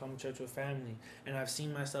people or come to church with family. And I've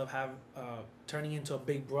seen myself turning into a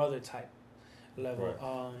big brother type level.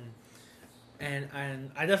 Right.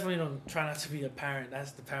 And I definitely don't try not to be a parent.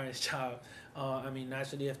 That's the parent's job. I mean,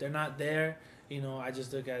 naturally, if they're not there, I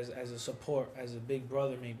just look as a support, as a big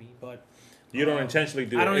brother maybe. But you don't intentionally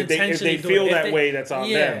do it. I don't intentionally if they feel that way, that's on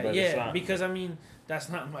them. But it's not. Because I mean, that's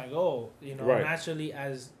not my goal. Right. Naturally,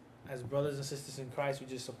 as brothers and sisters in Christ, we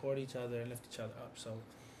just support each other and lift each other up. So,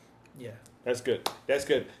 yeah. That's good.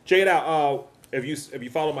 Check it out. If you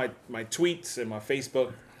follow my tweets and my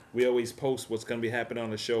Facebook, we always post what's going to be happening on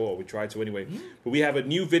the show, or we try to anyway. Mm-hmm. But we have a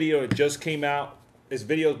new video that just came out. This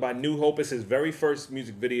video is by New Hope. It's his very first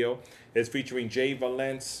music video. It's featuring Jay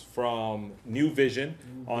Valence from New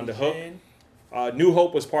Vision on the hook. New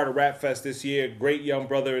Hope was part of Rap Fest this year. Great young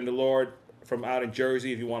brother in the Lord from out in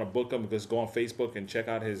Jersey. If you want to book him, just go on Facebook and check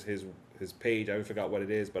out his page. I forgot what it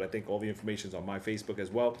is, but I think all the information is on my Facebook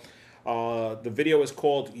as well. The video is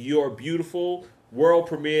called You're Beautiful. World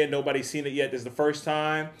premiere. Nobody's seen it yet. This is the first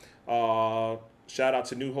time. Shout out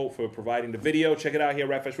to New Hope for providing the video. Check it out here,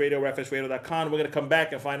 Rap Fest Radio, rapfestradio.com. We're going to come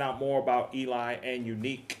back and find out more about Eli and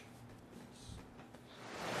Unique.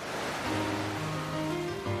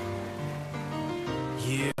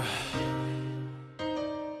 Yeah.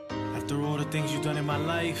 After all the things you've done in my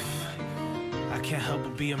life, I can't help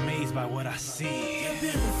but be amazed by what I see. You're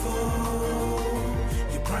beautiful.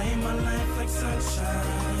 You brighten my life like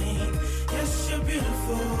sunshine. Yes, you're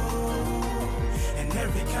beautiful. In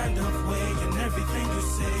every kind of way, in everything you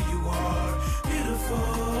say you are beautiful.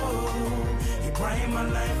 You brighten my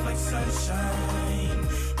life like sunshine.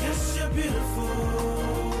 Yes, you're beautiful.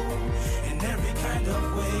 In every kind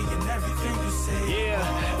of way, in everything you say.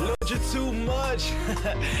 Yeah, Lord, you're too much.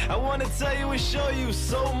 I wanna tell you and show you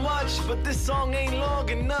so much, but this song ain't long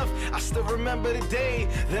enough. I still remember the day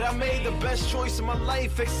that I made the best choice of my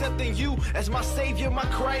life, accepting you as my savior, my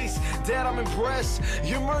Christ. Dad, I'm impressed.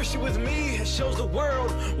 Your mercy with me shows the world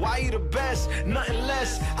why you the best, nothing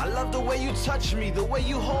less. I love the way you touch me, the way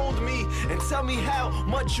you hold me, and tell me how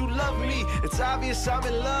much you love me. It's obvious I'm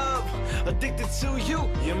in love, addicted to you.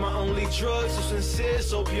 You're my only drug, so sincere,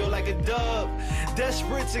 so pure like a dove.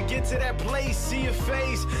 Desperate to get to that place see your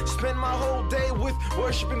face. Spend my whole day with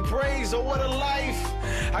worship and praise. Oh, what a life.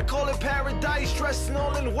 I call it paradise. Dressed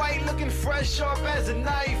all in white, looking fresh, sharp as a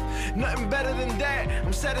knife. Nothing better than that.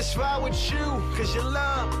 I'm satisfied with you, cause your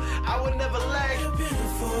love, I would never lack. You're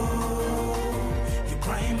beautiful. You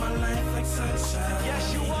brighten my life like sunshine.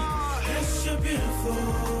 Yes, you are. Yes, you're beautiful.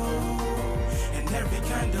 In every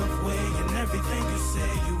kind of way, in everything you say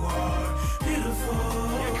you are. Beautiful.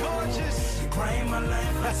 You're gorgeous. You brighten my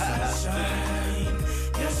life like sunshine.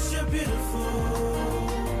 Yes, you're beautiful.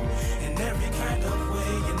 In every kind of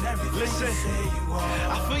way, in everything Listen, you say you are.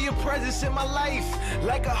 I feel your presence in my life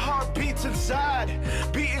like a heart beats inside,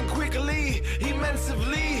 beating quickly,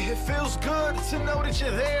 immensely. It feels good to know that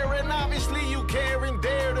you're there, and obviously you care and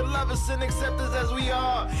dare to love us and accept us as we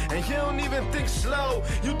are. And you don't even think slow,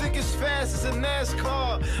 you think it's fast as a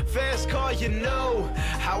NASCAR. Fast car, you know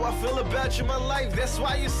how I feel about you, my life. That's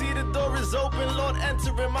why you see the door is open, Lord,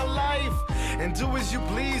 enter in my life. And do as you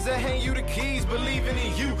please, I hand you the keys, believing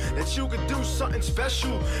in you, that you could do something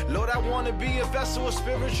special. Lord, I want to be a vessel of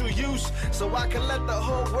spiritual use, so I can let the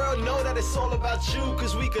whole world know that it's all about you.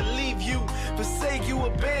 Cause we could leave you, forsake you,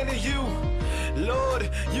 abandon you. Lord,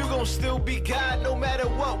 you gon' still be God no matter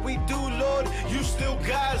what we do, Lord. You still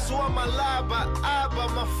God, so I'm alive by Abba,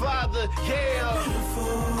 my Father, yeah.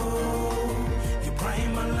 Beautiful. You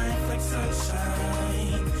brighten my life like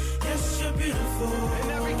sunshine. Yes, you're beautiful. In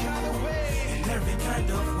every kind of way, In every kind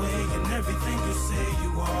of way, in everything you say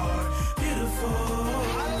you are. Beautiful.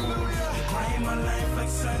 hallelujah. You brighten my life like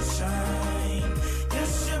sunshine.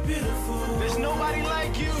 Yes, you're beautiful. There's nobody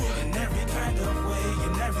like you. In every kind of way,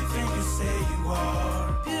 in everything you say you are.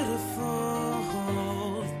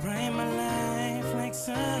 Beautiful. You brighten my life like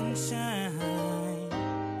sunshine.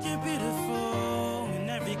 You're beautiful. In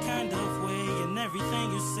every kind of way, in everything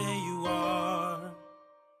you say you are.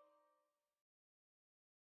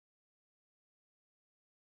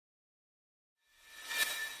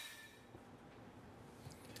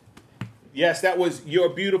 Yes, that was You're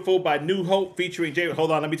Beautiful by New Hope featuring Jay.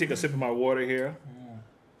 Hold on, let me take a sip of my water here.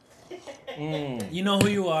 You know who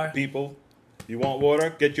you are. People, you want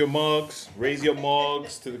water? Get your mugs. Raise your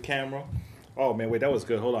mugs to the camera. Oh, man, wait, that was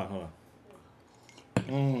good. Hold on.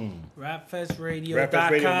 Rapfestradio.com.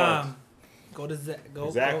 Rapfestradio Go to go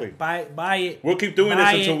Exactly. Go buy it. We'll keep doing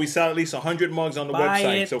Buy this until it. we sell at least 100 mugs on the Buy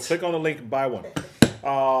website. it. So click on the link and buy one.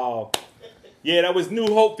 Yeah, that was New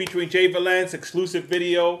Hope featuring Jay Valence, exclusive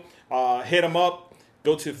video. Hit him up.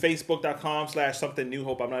 Go to facebook.com/something New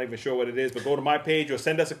Hope. I'm not even sure what it is, but go to my page or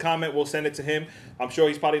send us a comment. We'll send it to him. I'm sure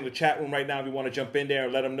he's probably in the chat room right now. If you want to jump in there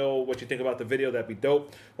and let him know what you think about the video, that'd be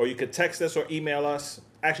dope. Or you could text us or email us.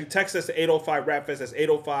 Actually, text us to 805-RAPFest. That's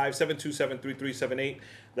 805-727-3378.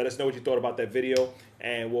 Let us know what you thought about that video,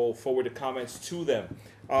 and we'll forward the comments to them.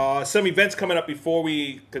 Some events coming up before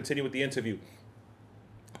we continue with the interview.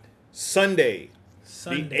 Sunday.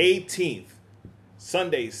 The 18th.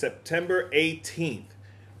 Sunday, September 18th,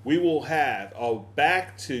 we will have a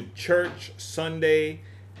Back to Church Sunday.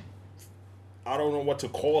 I don't know what to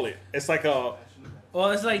call it. It's like a...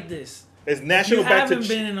 Well, it's like this. It's National You Back to haven't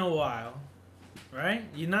been in a while, right?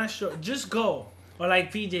 You're not sure. Just go. Or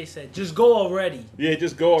like PJ said, just go already. Yeah,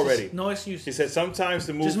 just go already. No excuses. He said sometimes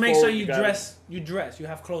to move Just make forward, sure you gotta- dress. You dress. You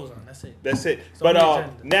have clothes on. That's it. That's it. It's on But the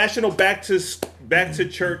agenda. National Back to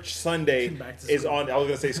Church Sunday Back to is school. on. I was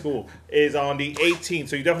gonna say school is on the 18th.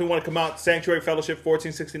 So you definitely want to come out. Sanctuary Fellowship,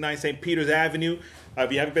 1469 St. Peter's Avenue.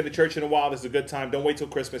 If you haven't been to church in a while, this is a good time. Don't wait till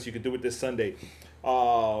Christmas. You can do it this Sunday.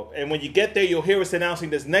 And when you get there, you'll hear us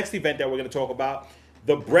announcing this next event that we're going to talk about,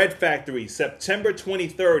 the Bread Factory, September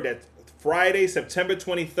 23rd. That's Friday, September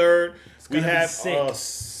 23rd. We gonna be have sick. a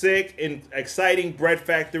sick and exciting Bread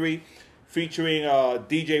Factory featuring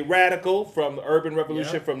DJ Radical from the Urban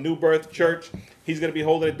Revolution Yep. from New Birth Church. He's going to be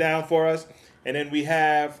holding it down for us. And then we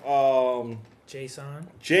have Jason.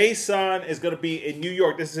 Jason is going to be in New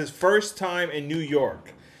York. This is his first time in New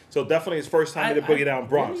York. So definitely his first time in the Boogie Down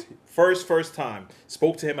Bronx. Really? First time.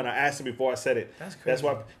 Spoke to him and I asked him before I said it. That's crazy. That's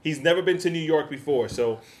why he's never been to New York before.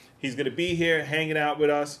 So he's going to be here hanging out with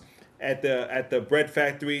us at the Bread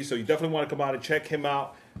Factory. So you definitely want to come out and check him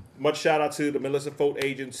out. Much shout out to the Melissa Fote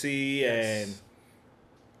Agency and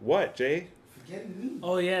what, Jay?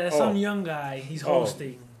 Oh yeah, that's some young guy. He's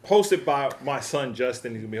hosting. Hosted by my son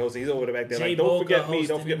Justin. He's gonna be hosting. He's over there back there. Jay Like, don't Boca forget me.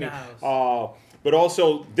 Don't hosting forget me. in the house. But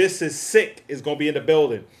also, This Is Sick is gonna be in the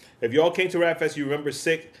building. If y'all came to Rap Fest, you remember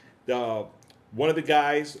Sick. One of the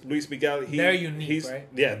guys, Luis Miguel, They're unique, right?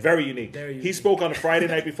 Yeah, very unique. They're He unique. spoke on the Friday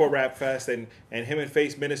night before Rap Fest, and him and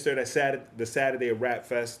Face ministered at the Saturday of Rap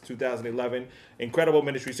Fest 2011. Incredible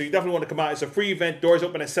ministry. So you definitely want to come out. It's a free event. Doors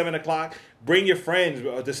open at 7 o'clock. Bring your friends.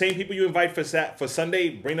 The same people you invite for Sunday,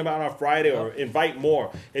 bring them out on Friday or invite more.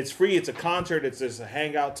 It's free. It's a concert. It's just a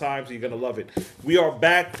hangout time, so you're going to love it. We are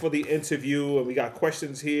back for the interview, and we got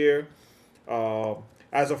questions here.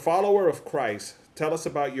 As a follower of Christ, tell us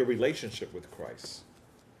about your relationship with Christ.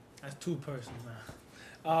 That's too personal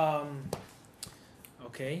now.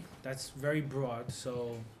 Okay, that's very broad.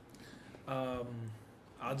 So,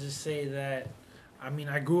 I'll just say that,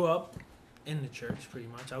 I grew up in the church pretty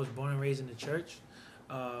much. I was born and raised in the church,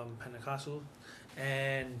 Pentecostal,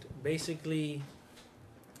 and basically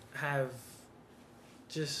have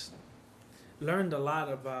just learned a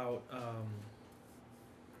lot about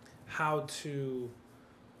how to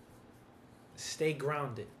stay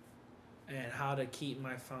grounded and how to keep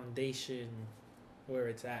my foundation where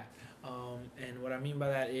it's at. And what I mean by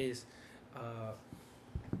that is,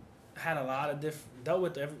 had a lot of dealt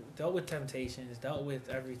with temptations, dealt with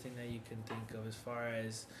everything that you can think of as far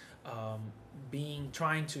as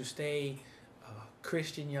trying to stay a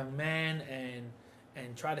Christian young man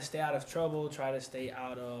and try to stay out of trouble, try to stay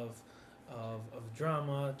out of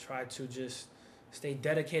drama, try to just stay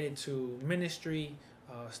dedicated to ministry,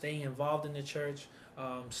 staying involved in the church.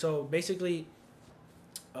 So basically,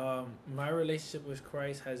 my relationship with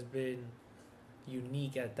Christ has been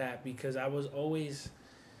unique at that, because I always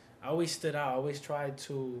stood out. I always tried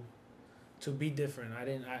to be different.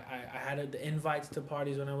 I had the invites to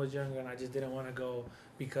parties when I was younger, and I just didn't want to go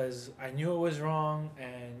because I knew it was wrong,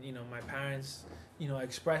 and my parents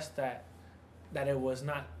expressed that it was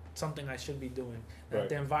not something I should be doing, that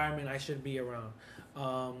the environment I should be around.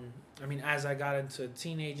 As I got into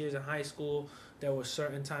teenagers in high school, there were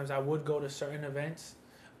certain times I would go to certain events,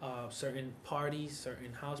 certain parties,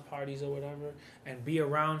 certain house parties or whatever, and be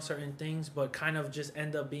around certain things, but kind of just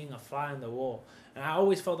end up being a fly in the wall. And I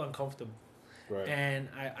always felt uncomfortable. Right. And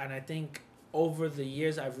I think over the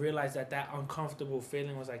years I've realized that uncomfortable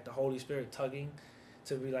feeling was like the Holy Spirit tugging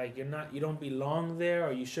to be like, you don't belong there,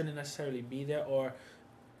 or you shouldn't necessarily be there. Or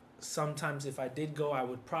sometimes if I did go, I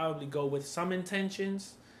would probably go with some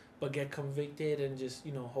intentions, but get convicted and just,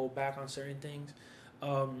 hold back on certain things.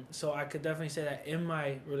 So I could definitely say that in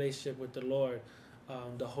my relationship with the Lord,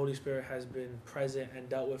 the Holy Spirit has been present and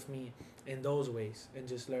dealt with me in those ways, and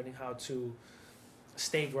just learning how to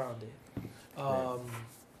stay grounded.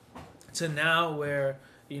 To now where,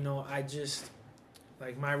 I just,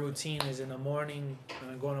 like, my routine is in the morning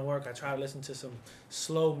when I'm going to work, I try to listen to some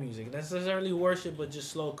slow music. Not necessarily worship, but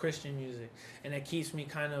just slow Christian music. And it keeps me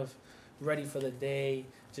kind of ready for the day,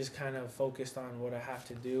 just kind of focused on what I have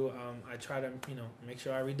to do. I try to, make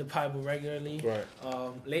sure I read the Bible regularly. Right.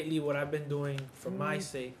 Lately, what I've been doing for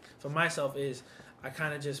myself is I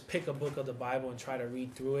kind of just pick a book of the Bible and try to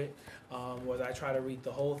read through it. Whether I try to read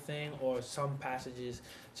the whole thing or some passages,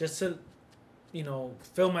 just to,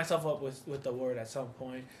 fill myself up with the Word at some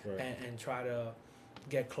point, and try to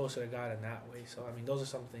get closer to God in that way. So, those are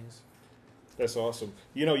some things. That's awesome.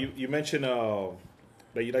 You mentioned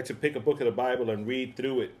that you like to pick a book of the Bible and read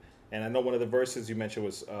through it. And I know one of the verses you mentioned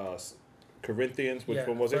was Corinthians. Which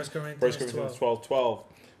one was it? 1 Corinthians 12:12.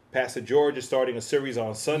 Pastor George is starting a series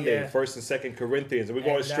on Sunday, Yeah. 1st and 2nd Corinthians, and we're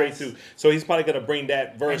going And straight through. So he's probably going to bring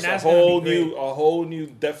that verse, a that's gonna be whole new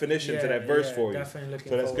definition to that verse for you. Definitely looking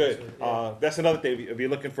So that's forward good. to it, yeah. That's another thing. If you're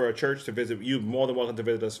looking for a church to visit, you're more than welcome to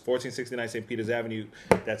visit us. 1469 St. Peter's Avenue.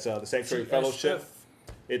 That's the Sanctuary Fellowship.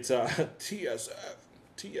 It's TSF.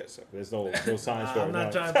 There's no signs for it. I'm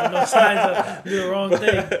not trying to put no signs up, do the wrong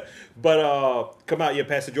thing. But come out. Yeah,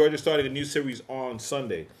 Pastor George is starting a new series on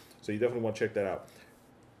Sunday, so you definitely want to check that out.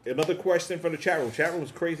 Another question from the chat room. Chat room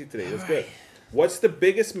was crazy today. That's good. What's the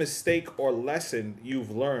biggest mistake or lesson you've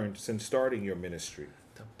learned since starting your ministry?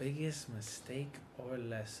 The biggest mistake or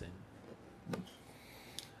lesson?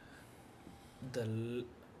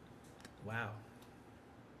 Wow.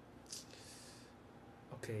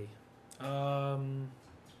 Okay.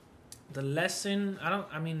 The lesson, I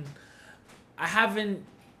haven't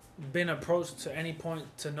been approached to any point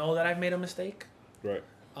to know that I've made a mistake. Right.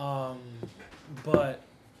 But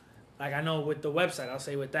like, I know with the website, I'll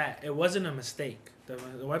say with that, it wasn't a mistake. The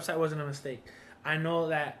website wasn't a mistake. I know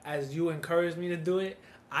that as you encouraged me to do it,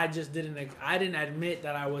 I didn't admit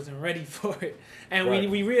that I wasn't ready for it, and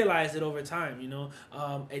we realized it over time.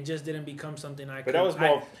 It just didn't become something I could.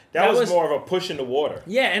 But that was more of a push in the water.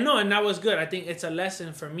 Yeah, and that was good. I think it's a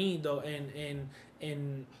lesson for me though,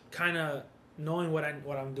 in kind of knowing what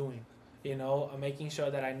I'm doing. Making sure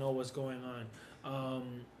that I know what's going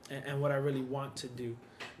on. and what I really want to do.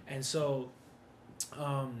 And so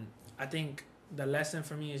I think the lesson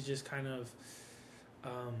for me is just kind of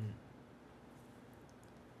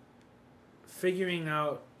figuring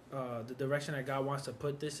out the direction that God wants to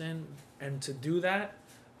put this in. And to do that,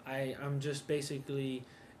 I'm just basically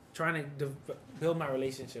trying to build my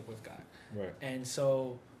relationship with God. Right. And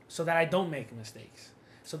so that I don't make mistakes.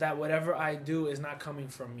 So that whatever I do is not coming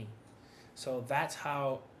from me. So that's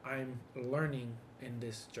how I'm learning in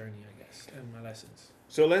this journey, I guess, and my lessons.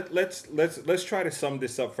 So let's try to sum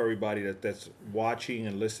this up for everybody that's watching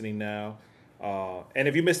and listening now. And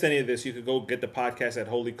if you missed any of this, you could go get the podcast at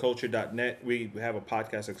holyculture.net. We have a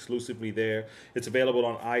podcast exclusively there. It's available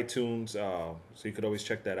on iTunes, so you could always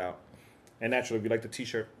check that out. And naturally, if you like the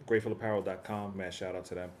t-shirt, gratefulapparel.com, man, shout out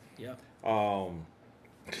to them. Yeah.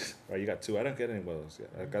 Right, you got two. I don't get any of those yet.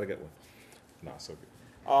 I gotta get one. No, so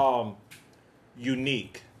good.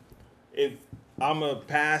 Unique. If I'm a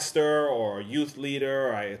pastor or a youth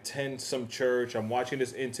leader, I attend some church, I'm watching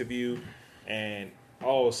this interview, and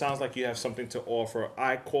it sounds like you have something to offer.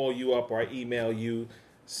 I call you up or I email you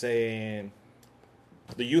saying,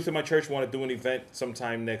 the youth in my church want to do an event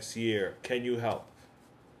sometime next year. Can you help?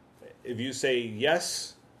 If you say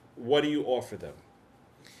yes, what do you offer them?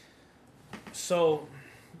 So,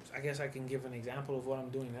 I guess I can give an example of what I'm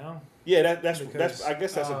doing now. Yeah, that's I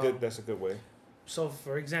guess that's a good way. So,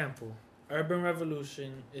 for example, Urban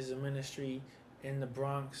Revolution is a ministry in the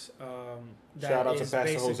Bronx. That Shout out to is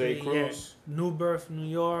Pastor Jose basically, Cruz. New Birth, New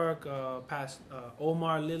York. Pastor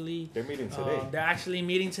Omar Lilly. They're meeting today. They're actually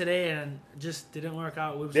meeting today, and just didn't work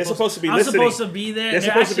out. They're supposed to be I'm listening. supposed to be there. They're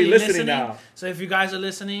supposed to be actually listening now. So if you guys are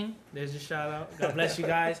listening, there's your shout out. God bless you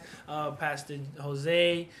guys. Pastor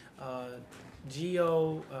Jose,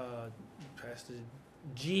 Gio, Pastor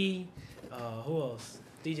G, who else?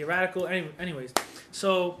 DJ Radical. Anyways,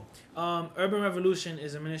 so Urban Revolution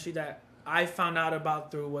is a ministry that I found out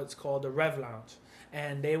about through what's called the Rev Lounge,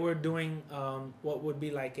 and they were doing what would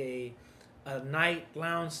be like a night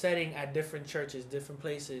lounge setting at different churches, different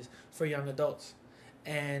places for young adults.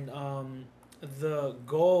 And the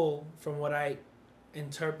goal, from what I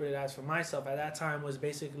interpreted as for myself at that time, was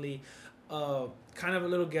basically kind of a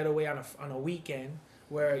little getaway on a weekend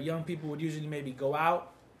where young people would usually maybe go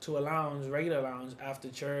out to a lounge, regular lounge, after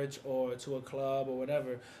church or to a club or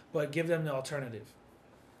whatever, but give them the alternative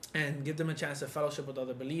and give them a chance to fellowship with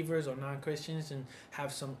other believers or non-Christians and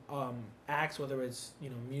have some acts, whether it's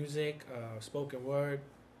music, spoken word,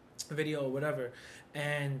 video, or whatever.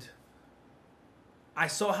 And I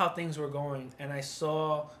saw how things were going, and I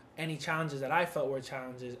saw any challenges that I felt were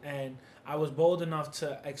challenges, and I was bold enough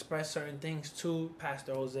to express certain things to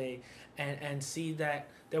Pastor Jose and see that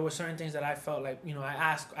there were certain things that I felt like,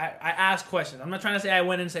 I asked questions. I'm not trying to say I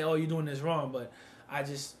went and say, oh, you're doing this wrong, but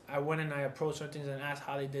I went and I approached certain things and asked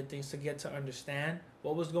how they did things to get to understand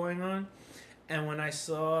what was going on. And when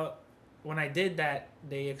I did that,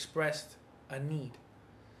 they expressed a need.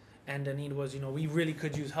 And the need was, we really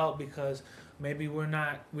could use help because maybe we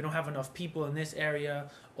don't have enough people in this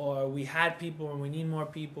area, or we had people and we need more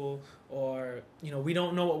people, or, we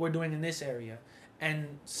don't know what we're doing in this area.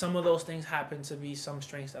 And some of those things happen to be some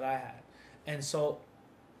strengths that I had. And so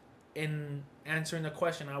in answering the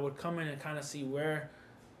question, I would come in and kind of see where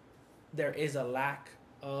there is a lack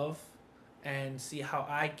of and see how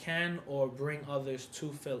I can or bring others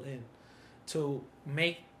to fill in to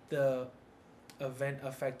make the event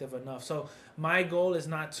effective enough. So my goal is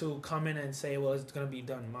not to come in and say, well, it's going to be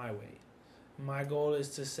done my way. My goal is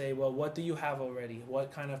to say, well, what do you have already?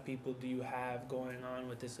 What kind of people do you have going on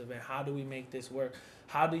with this event? How do we make this work?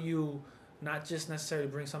 How do you not just necessarily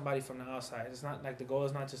bring somebody from the outside? It's not like the goal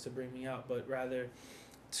is not just to bring me out, but rather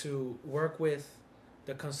to work with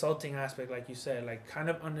the consulting aspect, like you said, like kind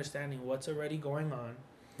of understanding what's already going on,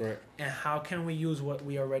 right? And how can we use what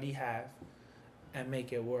we already have and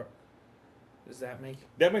make it work? Does that make?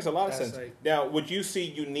 That makes a lot of sense. Like, now, would you see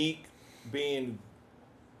Unique being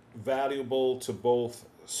valuable to both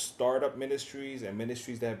startup ministries and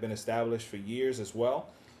ministries that have been established for years as well?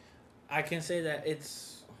 I can say that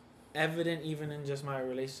it's evident even in just my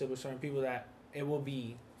relationship with certain people that it will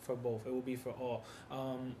be for both. It will be for all.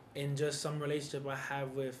 In just some relationship I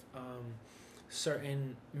have with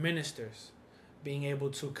certain ministers, being able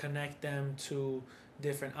to connect them to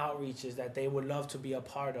different outreaches that they would love to be a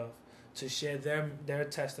part of, to share their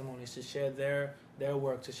testimonies, to share their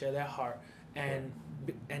work, to share their heart, and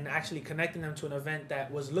actually connecting them to an event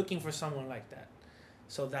that was looking for someone like that.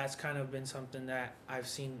 So that's kind of been something that I've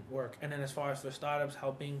seen work. And then as far as for startups,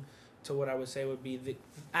 helping to what I would say would be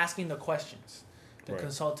asking the questions, the right.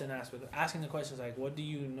 consultant aspect, asking the questions like, what do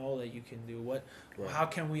you know that you can do? How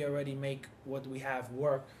can we already make what we have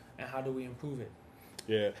work? and how do we improve it?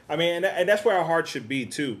 Yeah, I mean, and that's where our heart should be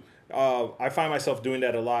too. I find myself doing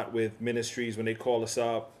that a lot with ministries when they call us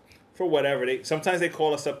up for whatever. Sometimes they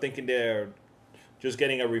call us up thinking they're just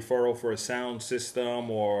getting a referral for a sound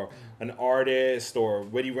system or an artist or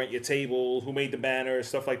where do you rent your table, who made the banner,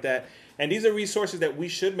 stuff like that. And these are resources that we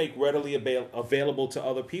should make readily available to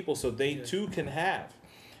other people so they too can have.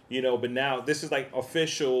 You know, but now this is like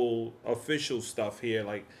official stuff here,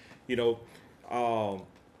 like, you know,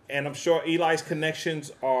 and I'm sure Eli's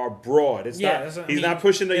connections are broad. It's he's not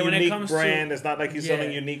pushing a unique brand. It's not like he's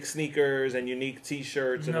selling unique sneakers and unique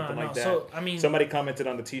T-shirts and nothing like that. So, I mean, somebody commented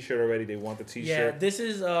on the T-shirt already. They want the T-shirt. Yeah, this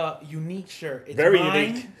is a unique shirt. It's very mine.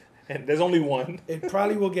 unique. And there's only one. It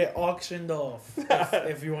probably will get auctioned off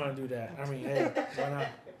if you want to do that. I mean, hey, why not?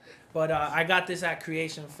 But I got this at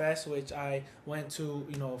Creation Fest, which I went to,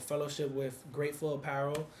 you know, fellowship with Grateful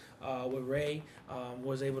Apparel with Ray.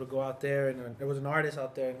 Was able to go out there, and there was an artist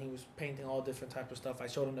out there, and he was painting all different types of stuff. I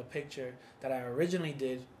showed him the picture that I originally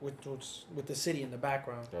did with the city in the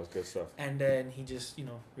background. That was good stuff. And then he just, you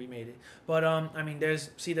know, remade it. But I mean, there's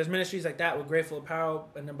ministries like that with Grateful Apparel,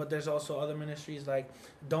 but there's also other ministries like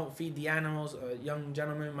Don't Feed the Animals. A young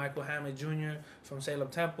gentleman, Michael Hammett Jr. from Salem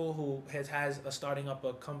Temple, who has starting up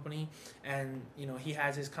a company, and you know, he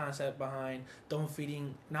has his concept behind not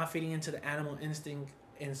feeding into the animal instinct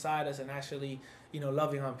inside us and actually, you know,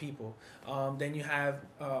 loving on people. Then you have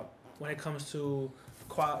when it comes to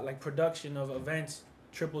like production of events,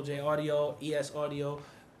 Triple J Audio, ES Audio,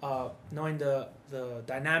 knowing the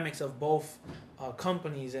dynamics of both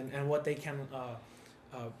companies and what they can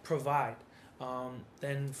provide.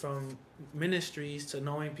 Then from ministries to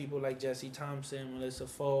knowing people like Jesse Thompson, Melissa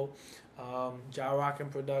Foe, Ja Rockin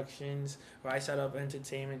Productions, Right Side Up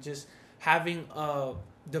Entertainment, just having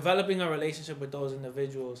developing a relationship with those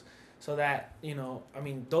individuals so that, you know, I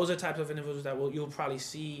mean, those are types of individuals that you'll probably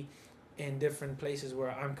see in different places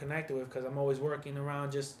where I'm connected with, because I'm always working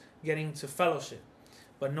around just getting to fellowship.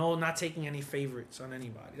 But no, not taking any favorites on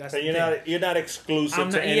anybody. That's so you're not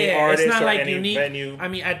exclusive to any artist or like any Unique, venue. I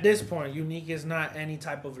mean, at this point, Unique is not any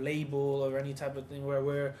type of label or any type of thing where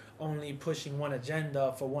we're only pushing one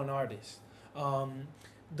agenda for one artist.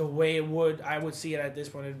 The way I would see it at this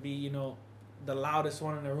point, it'd be, you know, the loudest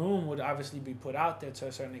one in the room would obviously be put out there to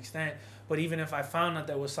a certain extent. But even if I found that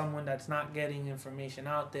there was someone that's not getting information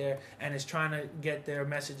out there and is trying to get their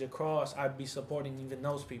message across, I'd be supporting even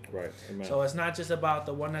those people. Right. Amen. So it's not just about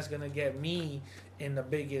the one that's gonna get me in the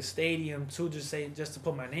biggest stadium to just to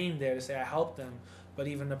put my name there to say I helped them, but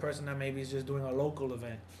even the person that maybe is just doing a local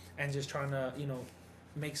event and just trying to, you know,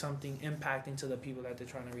 make something impacting to the people that they're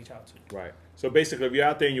trying to reach out to. Right. So basically, if you're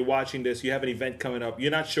out there and you're watching this, you have an event coming up,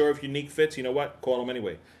 you're not sure if Unique fits, you know what? Call them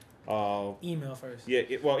anyway. Email first. Yeah,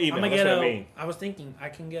 email. That's what I mean. I was thinking I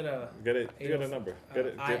can get a... Get a number.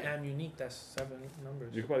 I am Unique. That's 7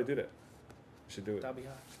 numbers. You can probably do that. You should do it. That'd be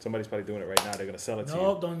hot. Somebody's probably doing it right now. They're going to sell it to you.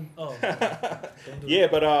 No, don't. Oh. Don't do yeah,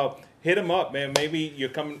 but hit them up, man. Maybe you're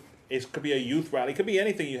coming... It could be a youth rally. It could be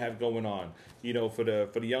anything you have going on. You know, for the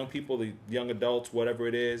young people, the young adults, whatever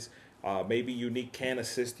it is. Maybe Unique can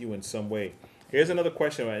assist you in some way. Here's another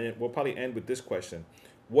question, and we'll probably end with this question.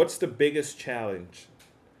 What's the biggest challenge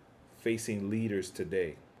facing leaders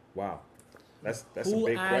today? Wow. That's a big question.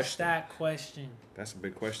 Who asked that question? That's a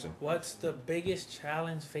big question. What's the biggest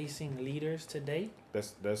challenge facing leaders today?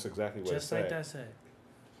 That's exactly what Just it said. like that said.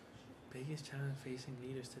 Biggest challenge facing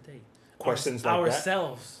leaders today. Questions like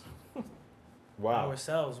ourselves. Wow.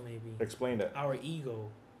 Ourselves, maybe. Explain that. Our ego.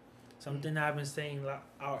 Something I've been saying,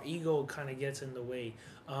 our ego kind of gets in the way.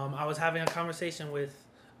 I was having a conversation with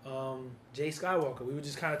Jay Skywalker. We were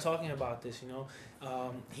just kind of talking about this, you know.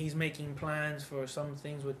 He's making plans for some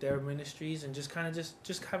things with their ministries and just kind of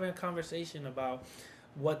just having a conversation about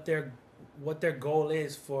what their goal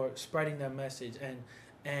is for spreading their message.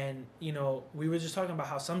 And you know, we were just talking about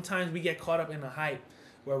how sometimes we get caught up in the hype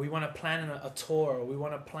where we want to plan a tour, or we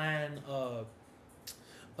want to plan a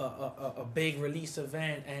big release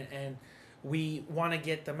event, and we want to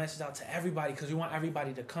get the message out to everybody because we want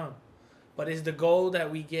everybody to come. But is the goal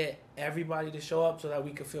that we get everybody to show up so that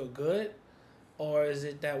we can feel good? Or is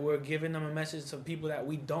it that we're giving them a message to people that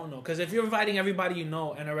we don't know? Because if you're inviting everybody you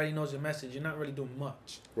know and already knows your message, you're not really doing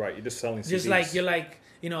much. Right, you're just selling CDs. Just like, you're like,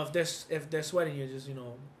 you know, if they're sweating, you're just, you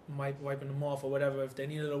know, wiping them off or whatever. If they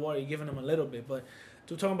need a little water, you're giving them a little bit. But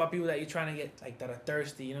we're talking about people that you're trying to get, like, that are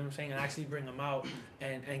thirsty, you know what I'm saying, and actually bring them out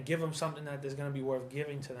and give them something that is going to be worth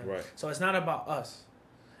giving to them. Right. So it's not about us.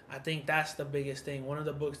 I think that's the biggest thing. One of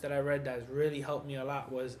the books that I read that's really helped me a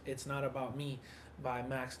lot was It's Not About Me by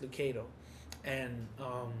Max Lucado. And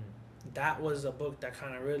that was a book that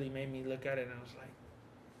kind of really made me look at it, and I was like,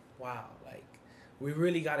 wow, like, we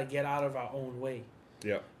really got to get out of our own way.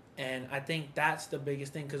 Yeah. And I think that's the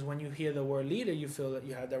biggest thing, because when you hear the word leader, you feel that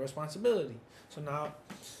you have that responsibility. So now,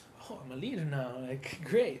 oh, I'm a leader now. Like,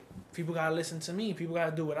 great. People got to listen to me. People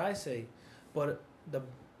got to do what I say. But the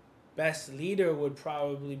best leader would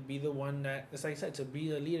probably be the one that, it's like I said, to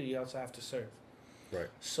be a leader, you also have to serve. Right.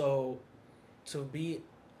 So to be,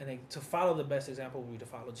 and to follow the best example would be to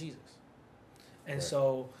follow Jesus. And Right.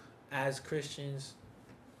 so as Christians,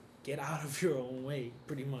 get out of your own way,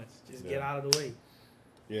 pretty much. Just get out of the way.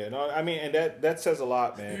 Yeah, no, I mean, and that says a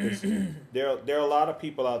lot, man. 'Cause there are a lot of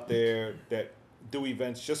people out there that do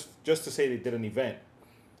events just to say they did an event.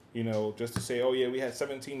 You know, just to say, oh yeah, we had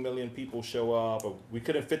 17 million people show up, or we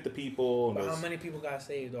couldn't fit the people. And But how there's- many people got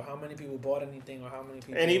saved, or how many people bought anything, or how many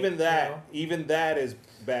people? and even you that, know? even that is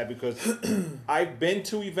bad, because I've been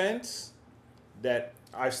to events that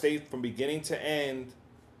I've stayed from beginning to end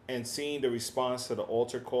and seen the response to the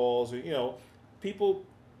altar calls. Or, you know, people,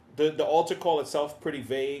 the altar call itself pretty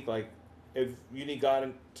vague. Like, if you need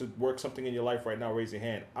God to work something in your life right now, raise your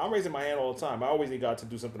hand. I'm raising my hand all the time. I always need God to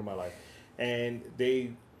do something in my life, and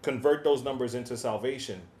they convert those numbers into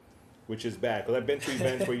salvation, which is bad. Because I've been to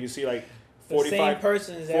events where you see like The 45 same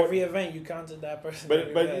person is 40 every event. You counted that person. But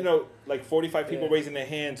every but event. you know, like 45 people Yeah. raising their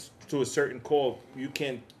hands to a certain call, you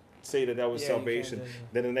can't say that was Yeah, you salvation. can't do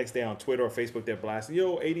that. Then the next day on Twitter or Facebook, they're blasting,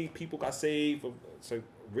 yo, 80 people got saved. It's like,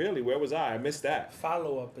 really? Where was I? I missed that.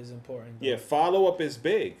 Follow up is important. though. Yeah, follow up is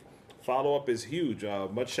big. Follow up is huge.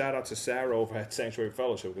 Much shout out to Sarah over at Sanctuary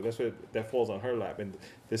Fellowship, because that's what that falls on her lap. And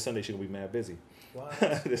this Sunday she's gonna be mad busy. What?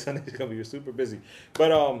 This Sunday she's gonna be super busy.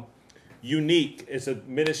 But Unique is a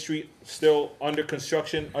ministry still under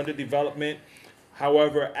construction, under development,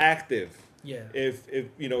 however active. Yeah. If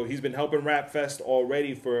you know, he's been helping Rap Fest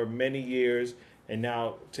already for many years, and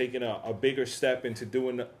now taking a bigger step into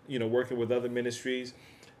doing, you know, working with other ministries,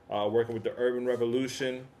 working with the Urban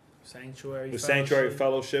Revolution, Sanctuary. the Sanctuary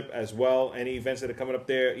Fellowship as well. Any events that are coming up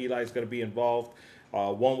there, Eli's going to be involved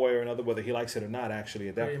one way or another, whether he likes it or not. Actually,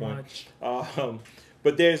 at that Pretty point. much.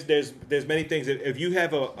 But there's many things. If you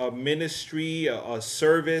have a ministry, a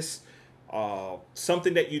service,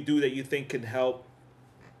 something that you do that you think can help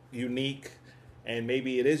Unique, and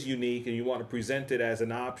maybe it is unique, and you want to present it as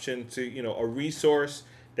an option to, you know, a resource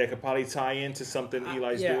that could probably tie into something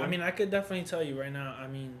Eli's doing. I mean, I could definitely tell you right now. I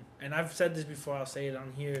mean, and I've said this before. I'll say it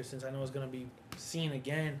on here since I know it's gonna be seen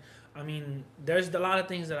again. I mean, there's a lot of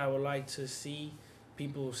things that I would like to see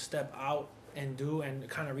people step out and do, and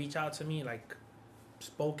kind of reach out to me, like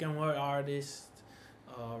spoken word artists,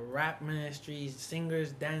 rap ministries,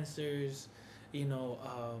 singers, dancers, you know,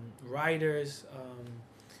 writers,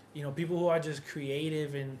 you know, people who are just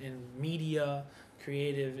creative in media,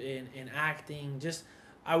 creative in acting. Just,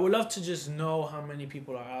 I would love to just know how many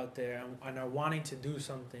people are out there and are wanting to do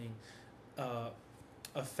something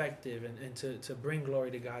effective and to bring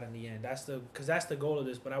glory to God in the end. Because that's the goal of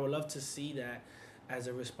this. But I would love to see that as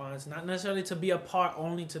a response, not necessarily to be a part,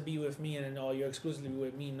 only to be with me and then, oh, you're exclusively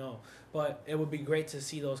with me. No, but it would be great to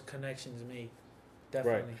see those connections made.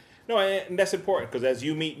 Definitely. Right. No, and that's important, because as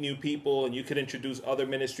you meet new people and you can introduce other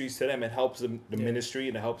ministries to them, it helps the ministry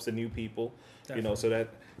and it helps the new people. Definitely. You know, so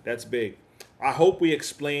that's big. I hope we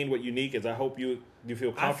explained what Unique is. I hope you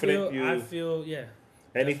feel confident. I feel yeah.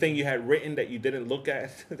 Anything you had written that you didn't look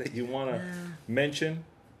at that you want to mention?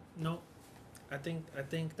 No, I think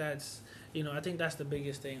that's, you know, I think that's the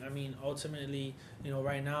biggest thing. I mean, ultimately, you know,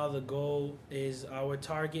 right now the goal is, our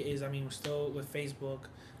target is, I mean, we're still with Facebook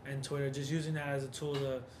and Twitter, just using that as a tool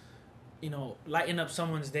to, you know, lighten up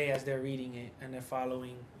someone's day as they're reading it and they're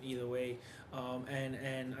following either way.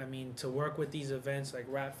 And I mean, to work with these events like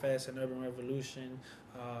Rap Fest and Urban Revolution,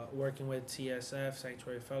 working with TSF,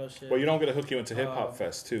 Sanctuary Fellowship. Well, you don't get to hook you into Hip Hop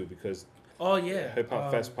Fest too, because Oh yeah, Hip Hop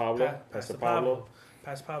Fest Pablo, Pastor Pablo.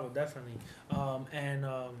 Pastor Pablo, definitely. And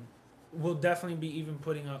we'll definitely be even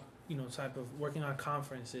putting up, you know, type of working on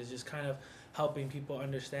conferences, just kind of helping people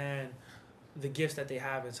understand the gifts that they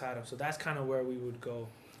have inside them. So that's kind of where we would go.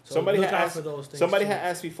 So Somebody look had out asked, for those things. somebody too. had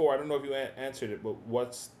asked before. I don't know if you answered it, but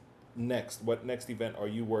what's next? What next event are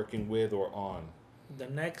you working with or on? The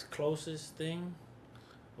next closest thing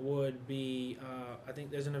would be, I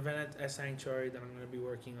think there's an event at Sanctuary that I'm going to be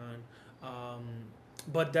working on.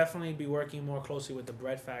 But definitely be working more closely with the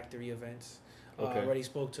Bread Factory events. Okay. Already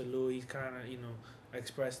spoke to Louis. He's kind of, you know,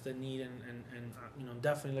 expressed the need and you know,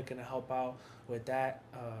 definitely looking to help out with that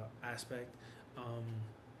aspect.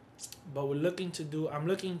 But I'm looking to do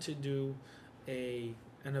an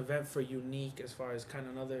event for Unique, as far as kind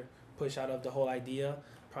of another push out of the whole idea,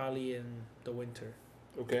 probably in the winter.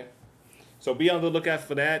 Okay. So be on the lookout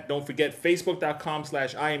for that. Don't forget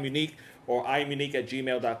Facebook.com/IamUnique or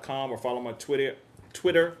IamUnique@gmail.com, or follow me on Twitter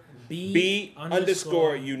Twitter, B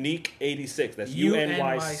B_unique 86. That's UNYC.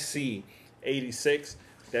 UNYC 86.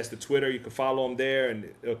 That's the Twitter. You can follow them there, and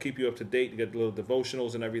it'll keep you up to date. You get little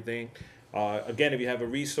devotionals and everything. Again, if you have a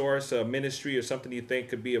resource, a ministry, or something you think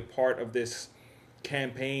could be a part of this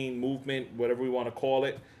campaign, movement, whatever we want to call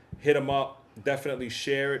it, hit him up. Definitely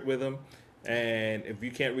share it with him. And if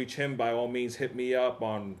you can't reach him, by all means, hit me up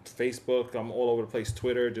on Facebook. I'm all over the place.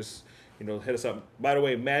 Twitter, just hit us up. By the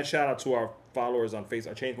way, mad shout out to our followers on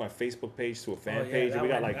Facebook. I changed my Facebook page to a fan page. And we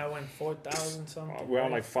got I went 4,000 something. We're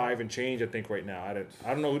on like 5 and change, I think, right now.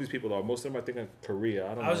 I don't know who these people are. Most of them, I think, are Korea.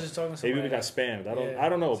 I don't know. I was just talking to somebody. Maybe we got spammed. I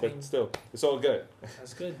don't know, but still, it's all good.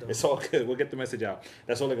 That's good though. It's all good. We'll get the message out.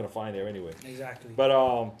 That's all they're gonna find there anyway. Exactly.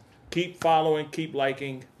 But keep following, keep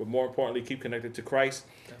liking, but more importantly, keep connected to Christ.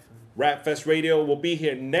 Definitely. Rapfest Radio will be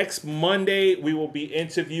here next Monday. We will be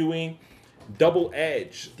interviewing Double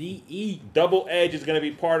Edge. DE. Double Edge is going to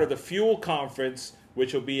be part of the Fuel Conference,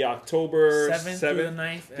 which will be October 7th through the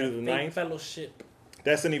 9th. through the 9th. Fellowship.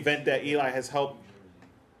 That's an event that Eli has helped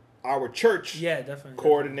our church definitely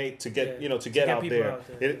coordinate to get to get out people there.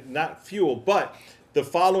 out there. Not Fuel, but the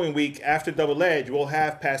following week after Double Edge, we'll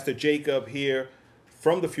have Pastor Jacob here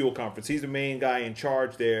from the Fuel Conference. He's the main guy in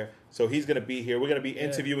charge there. So he's going to be here. We're going to be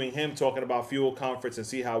interviewing him, talking about Fuel Conference, and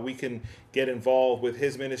see how we can get involved with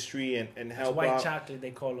his ministry and help white out. chocolate,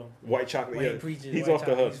 they call him. White chocolate, When yeah. he preaches, He's white off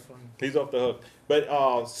the hook. chocolate, He's off the hook.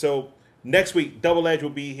 But so next week, Double Edge will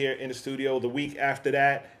be here in the studio. The week after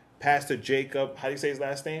that, Pastor Jacob, how do you say his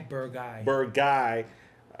last name? Burguy.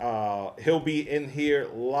 He'll be in here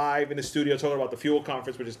live in the studio talking about the Fuel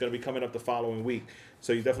Conference, which is going to be coming up the following week.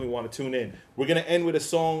 So you definitely want to tune in. We're going to end with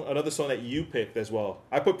another song that you picked as well.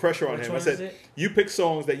 I put pressure on him. I said, you pick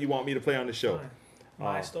songs that you want me to play on the show.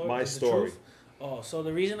 My Story. My Story. Oh, so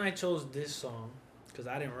the reason I chose this song, because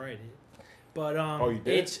I didn't write it, but you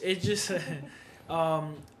did? it just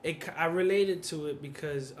I related to it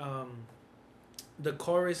because the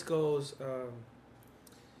chorus goes,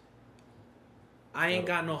 I ain't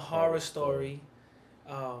got no horror story.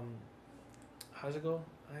 How's it go?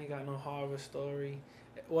 I ain't got no horror story.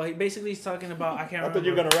 Well, he's talking about, I can't remember. I thought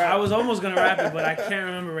you were going to rap. I was almost going to rap it, but I can't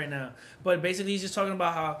remember right now. But basically, he's just talking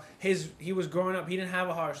about how he was growing up. He didn't have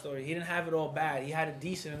a horror story. He didn't have it all bad. He had it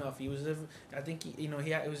decent enough. He was, I think,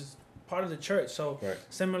 it was part of the church. So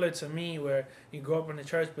similar to me, where you grow up in the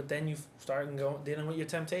church, but then you start dealing with your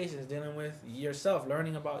temptations, dealing with yourself,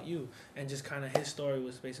 learning about you, and just kind of his story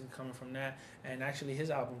was basically coming from that. And actually, his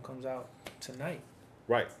album comes out tonight.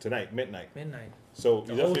 Right, tonight, midnight. So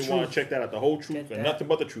The you Whole definitely want to Truth. check that out. The Whole Truth Get and that. Nothing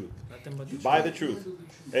But the Truth. Nothing but the Buy truth. the truth.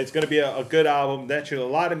 It's going to be a good album. That's a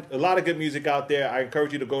lot of good music out there. I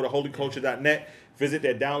encourage you to go to holyculture.net, visit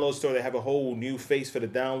their download store. They have a whole new face for the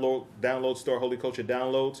download store, Holy Culture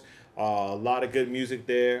Downloads. A lot of good music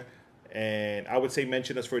there, and I would say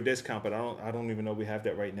mention us for a discount, but I don't even know we have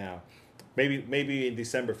that right now. Maybe in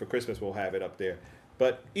December for Christmas we'll have it up there.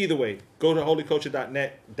 But either way, go to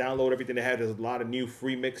holyculture.net, download everything they have. There's a lot of new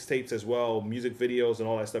free mixtapes as well, music videos and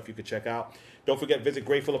all that stuff you can check out. Don't forget, visit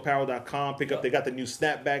gratefulapparel.com. They got the new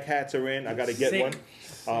snapback hats are in. I got to get Sick. one.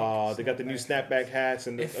 They got the new snapback hats.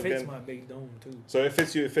 And It fits my big dome, too. So it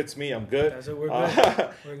fits you, it fits me. I'm good. That's it. We're good.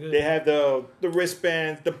 We're good. They have the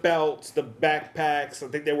wristbands, the belts, the backpacks. I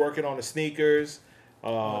think they're working on the sneakers. He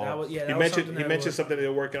mentioned something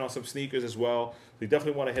they're working on some sneakers as well. So you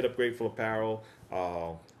definitely want to hit up Grateful Apparel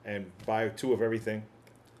and buy 2 of everything.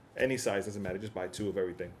 Any size, doesn't matter. Just buy 2 of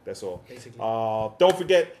everything. That's all. Basically. Don't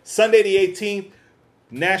forget, Sunday the 18th,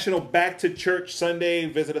 National Back to Church Sunday.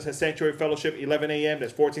 Visit us at Sanctuary Fellowship, 11 a.m.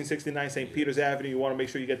 That's 1469 St. Peter's Avenue. You want to make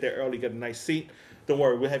sure you get there early, get a nice seat. Don't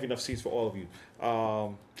worry, we'll have enough seats for all of you. I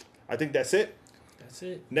think that's it. That's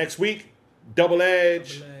it. Next week, Double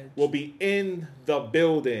Edge will be in the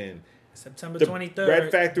building. September The 23rd.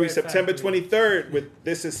 Red Factory, September 23rd with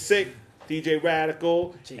This Is Sick, DJ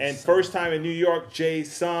Radical, and first time in New York, Jay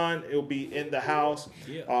Son. It'll be in the house.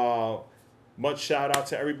 Yeah. Much shout out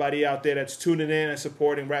to everybody out there that's tuning in and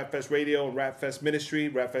supporting Rapfest Radio and Rapfest Ministry.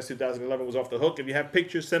 Rapfest 2011 was off the hook. If you have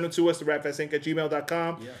pictures, send them to us to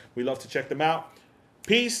rapfestinc@gmail.com. Yeah. We love to check them out.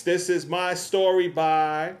 Peace. This is My Story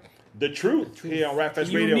by The Truth here on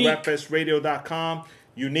Rapfest Radio, Unique. rapfestradio.com.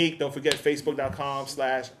 Unique. Don't forget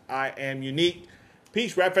facebook.com/IamUnique.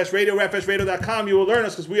 Peace. Rapfest Radio, rapfestradio.com. You will learn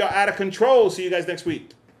us because we are out of control. See you guys next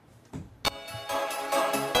week.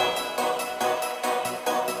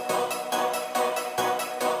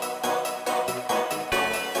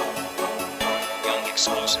 Young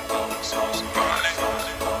explosive. Oh,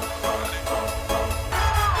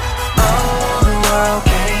 the world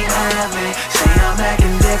can't have me. Say I'm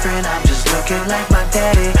acting different, I'm just looking like my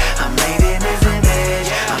daddy. I'm made in his image,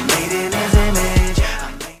 I'm made in his image.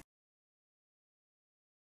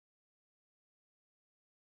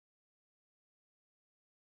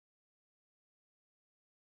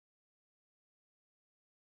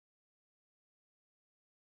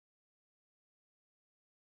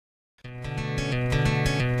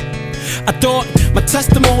 I thought my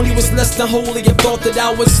testimony was less than holy. I thought that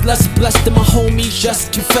I was less blessed than my homies,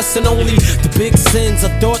 just confessing only the big sins.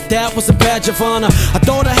 I thought that was a badge of honor. I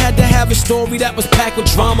thought I had to have a story that was packed with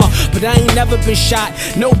drama, but I ain't never been shot,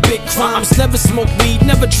 no big crimes. Never smoked weed,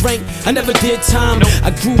 never drank, I never did time.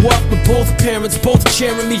 I grew up with both parents, both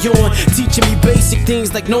cheering me on, teaching me basic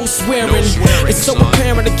things like no swearing. It's so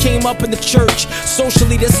apparent I came up in the church.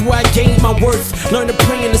 Socially, that's where I gained my worth. Learned to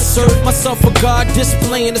pray and to serve myself for God,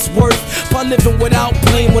 displaying its worth by living without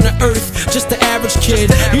blame on the earth. Just an average kid,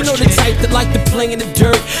 you know the type that like to play in the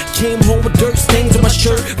dirt. Came home with dirt stains on my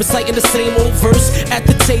shirt, reciting the same old verse at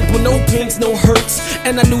the table, no pains, no hurts.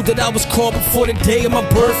 And I knew that I was called before the day of my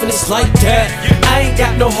birth, and it's like that. I ain't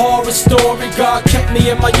got no horror story. God kept me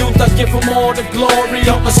in my youth, I give him all the glory.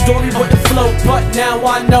 Thought my story wouldn't float, but now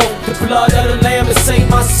I know the blood of the Lamb has saved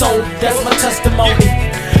my soul. That's my testimony.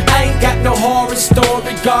 I ain't got no horror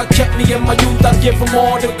story. God kept me in my youth, I give him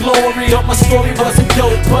all the glory. Thought my story wasn't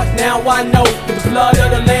dope, but now I know the blood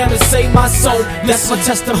of the Lamb has saved my soul. That's my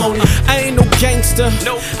testimony. I ain't no gangster,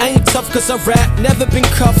 I ain't tough cause I rap. Never been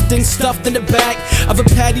cuffed and stuffed in the back of a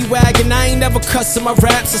paddy wagon. I ain't never cussing my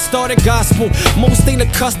raps. I started gospel, most ain't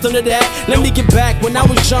accustomed to that. Let me get back, when I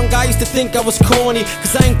was young I used to think I was corny,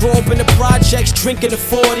 cause I ain't grow up in the projects drinking a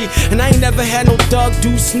 40. And I ain't never had no thug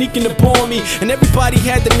dude sneaking up on me, and everybody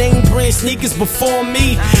had the name brand sneakers before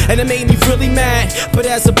me, and it made me really mad. But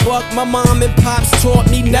as a buck, my mom and pops taught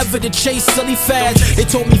me never to chase silly fads. They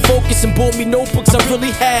told me focus and bought me notebooks I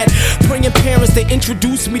really had. Praying parents, they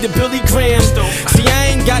introduced me to Billy Graham. See, I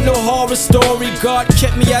ain't got no horror story. God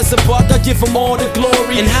kept me as a buck, I give him all the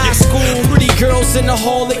glory. In high school, pretty girls in the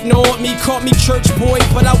hall ignored me, called me church boy,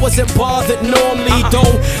 but I wasn't bothered normally.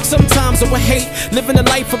 Though sometimes I would hate living the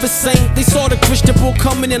life of a saint. They saw the Christian bull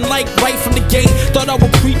coming in like right from the gate. Thought I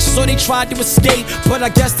would preach, so they tried to escape, but I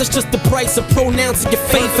guess that's just the price of pronouncing your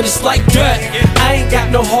faith, and it's like that. I ain't got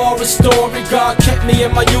no horror story. God kept me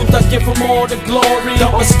in my youth, I give him all the glory.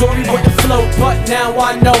 Thought my story wouldn't float, but now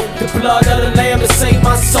I know the blood of the Lamb has saved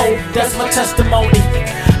my soul. That's my testimony.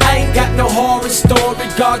 I ain't got no horror story.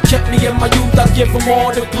 God kept me in my youth, I give him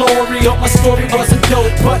all the glory. Thought my story wasn't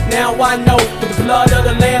dope, but now I know the blood of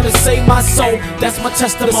the Lamb has saved my soul. That's my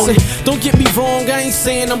testimony. Listen, don't get me wrong, I ain't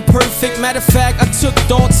saying I'm perfect. Matter of fact, I took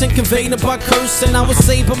thoughts and conveyed them by cursing. I was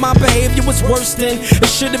saved, but my behavior was worse than it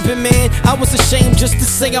should have been, man. I was ashamed just to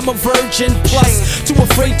say I'm a virgin. Plus, too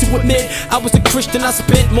afraid to admit I was a Christian. I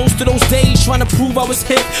spent most of those days trying to prove I was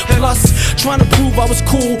hip. Plus, trying to prove I was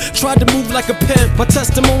cool. Tried to move like a pimp. My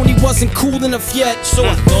testimony wasn't cool enough yet. So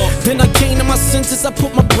then I came to my senses. I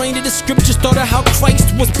put my brain to the scriptures. Thought of how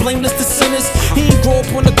Christ was blameless to sinners. He ain't grow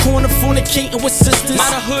up on the corner fornicating with sisters.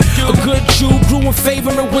 A good Jew grew in favor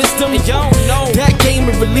and wisdom. That gave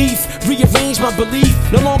me relief, rearranged my belief.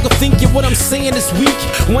 No longer thinking what I'm saying is weak.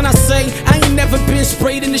 When I say I ain't never been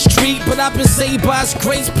sprayed in the street, but I've been saved by his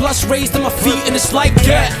grace, plus raised on my feet, and it's like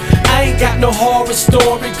that. I ain't got no horror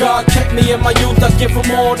story. God kept me in my youth, I give him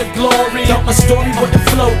all the glory. Thought my story wouldn't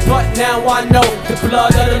float, but now I know the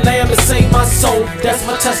blood of the Lamb has saved my soul. That's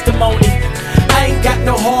my testimony. I ain't got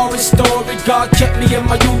no horror story. God kept me in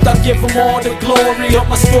my youth, I give him all the glory. Thought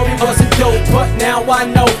my story wasn't dope, but now I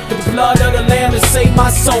know the blood of the Lamb has saved my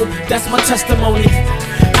soul. That's my testimony.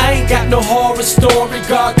 I ain't got no horror story.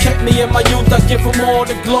 God kept me in my youth, I give him all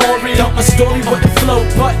the glory. Thought my story wouldn't float,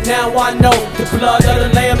 but now I know the blood of the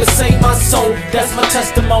Lamb has saved my soul. That's my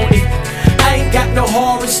testimony. I ain't got no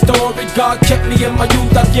horror story. God kept me in my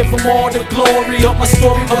youth, I give him all the glory. Thought my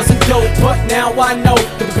story wasn't dope, but now I know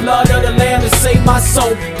the blood of the Lamb has saved my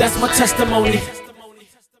soul. That's my testimony.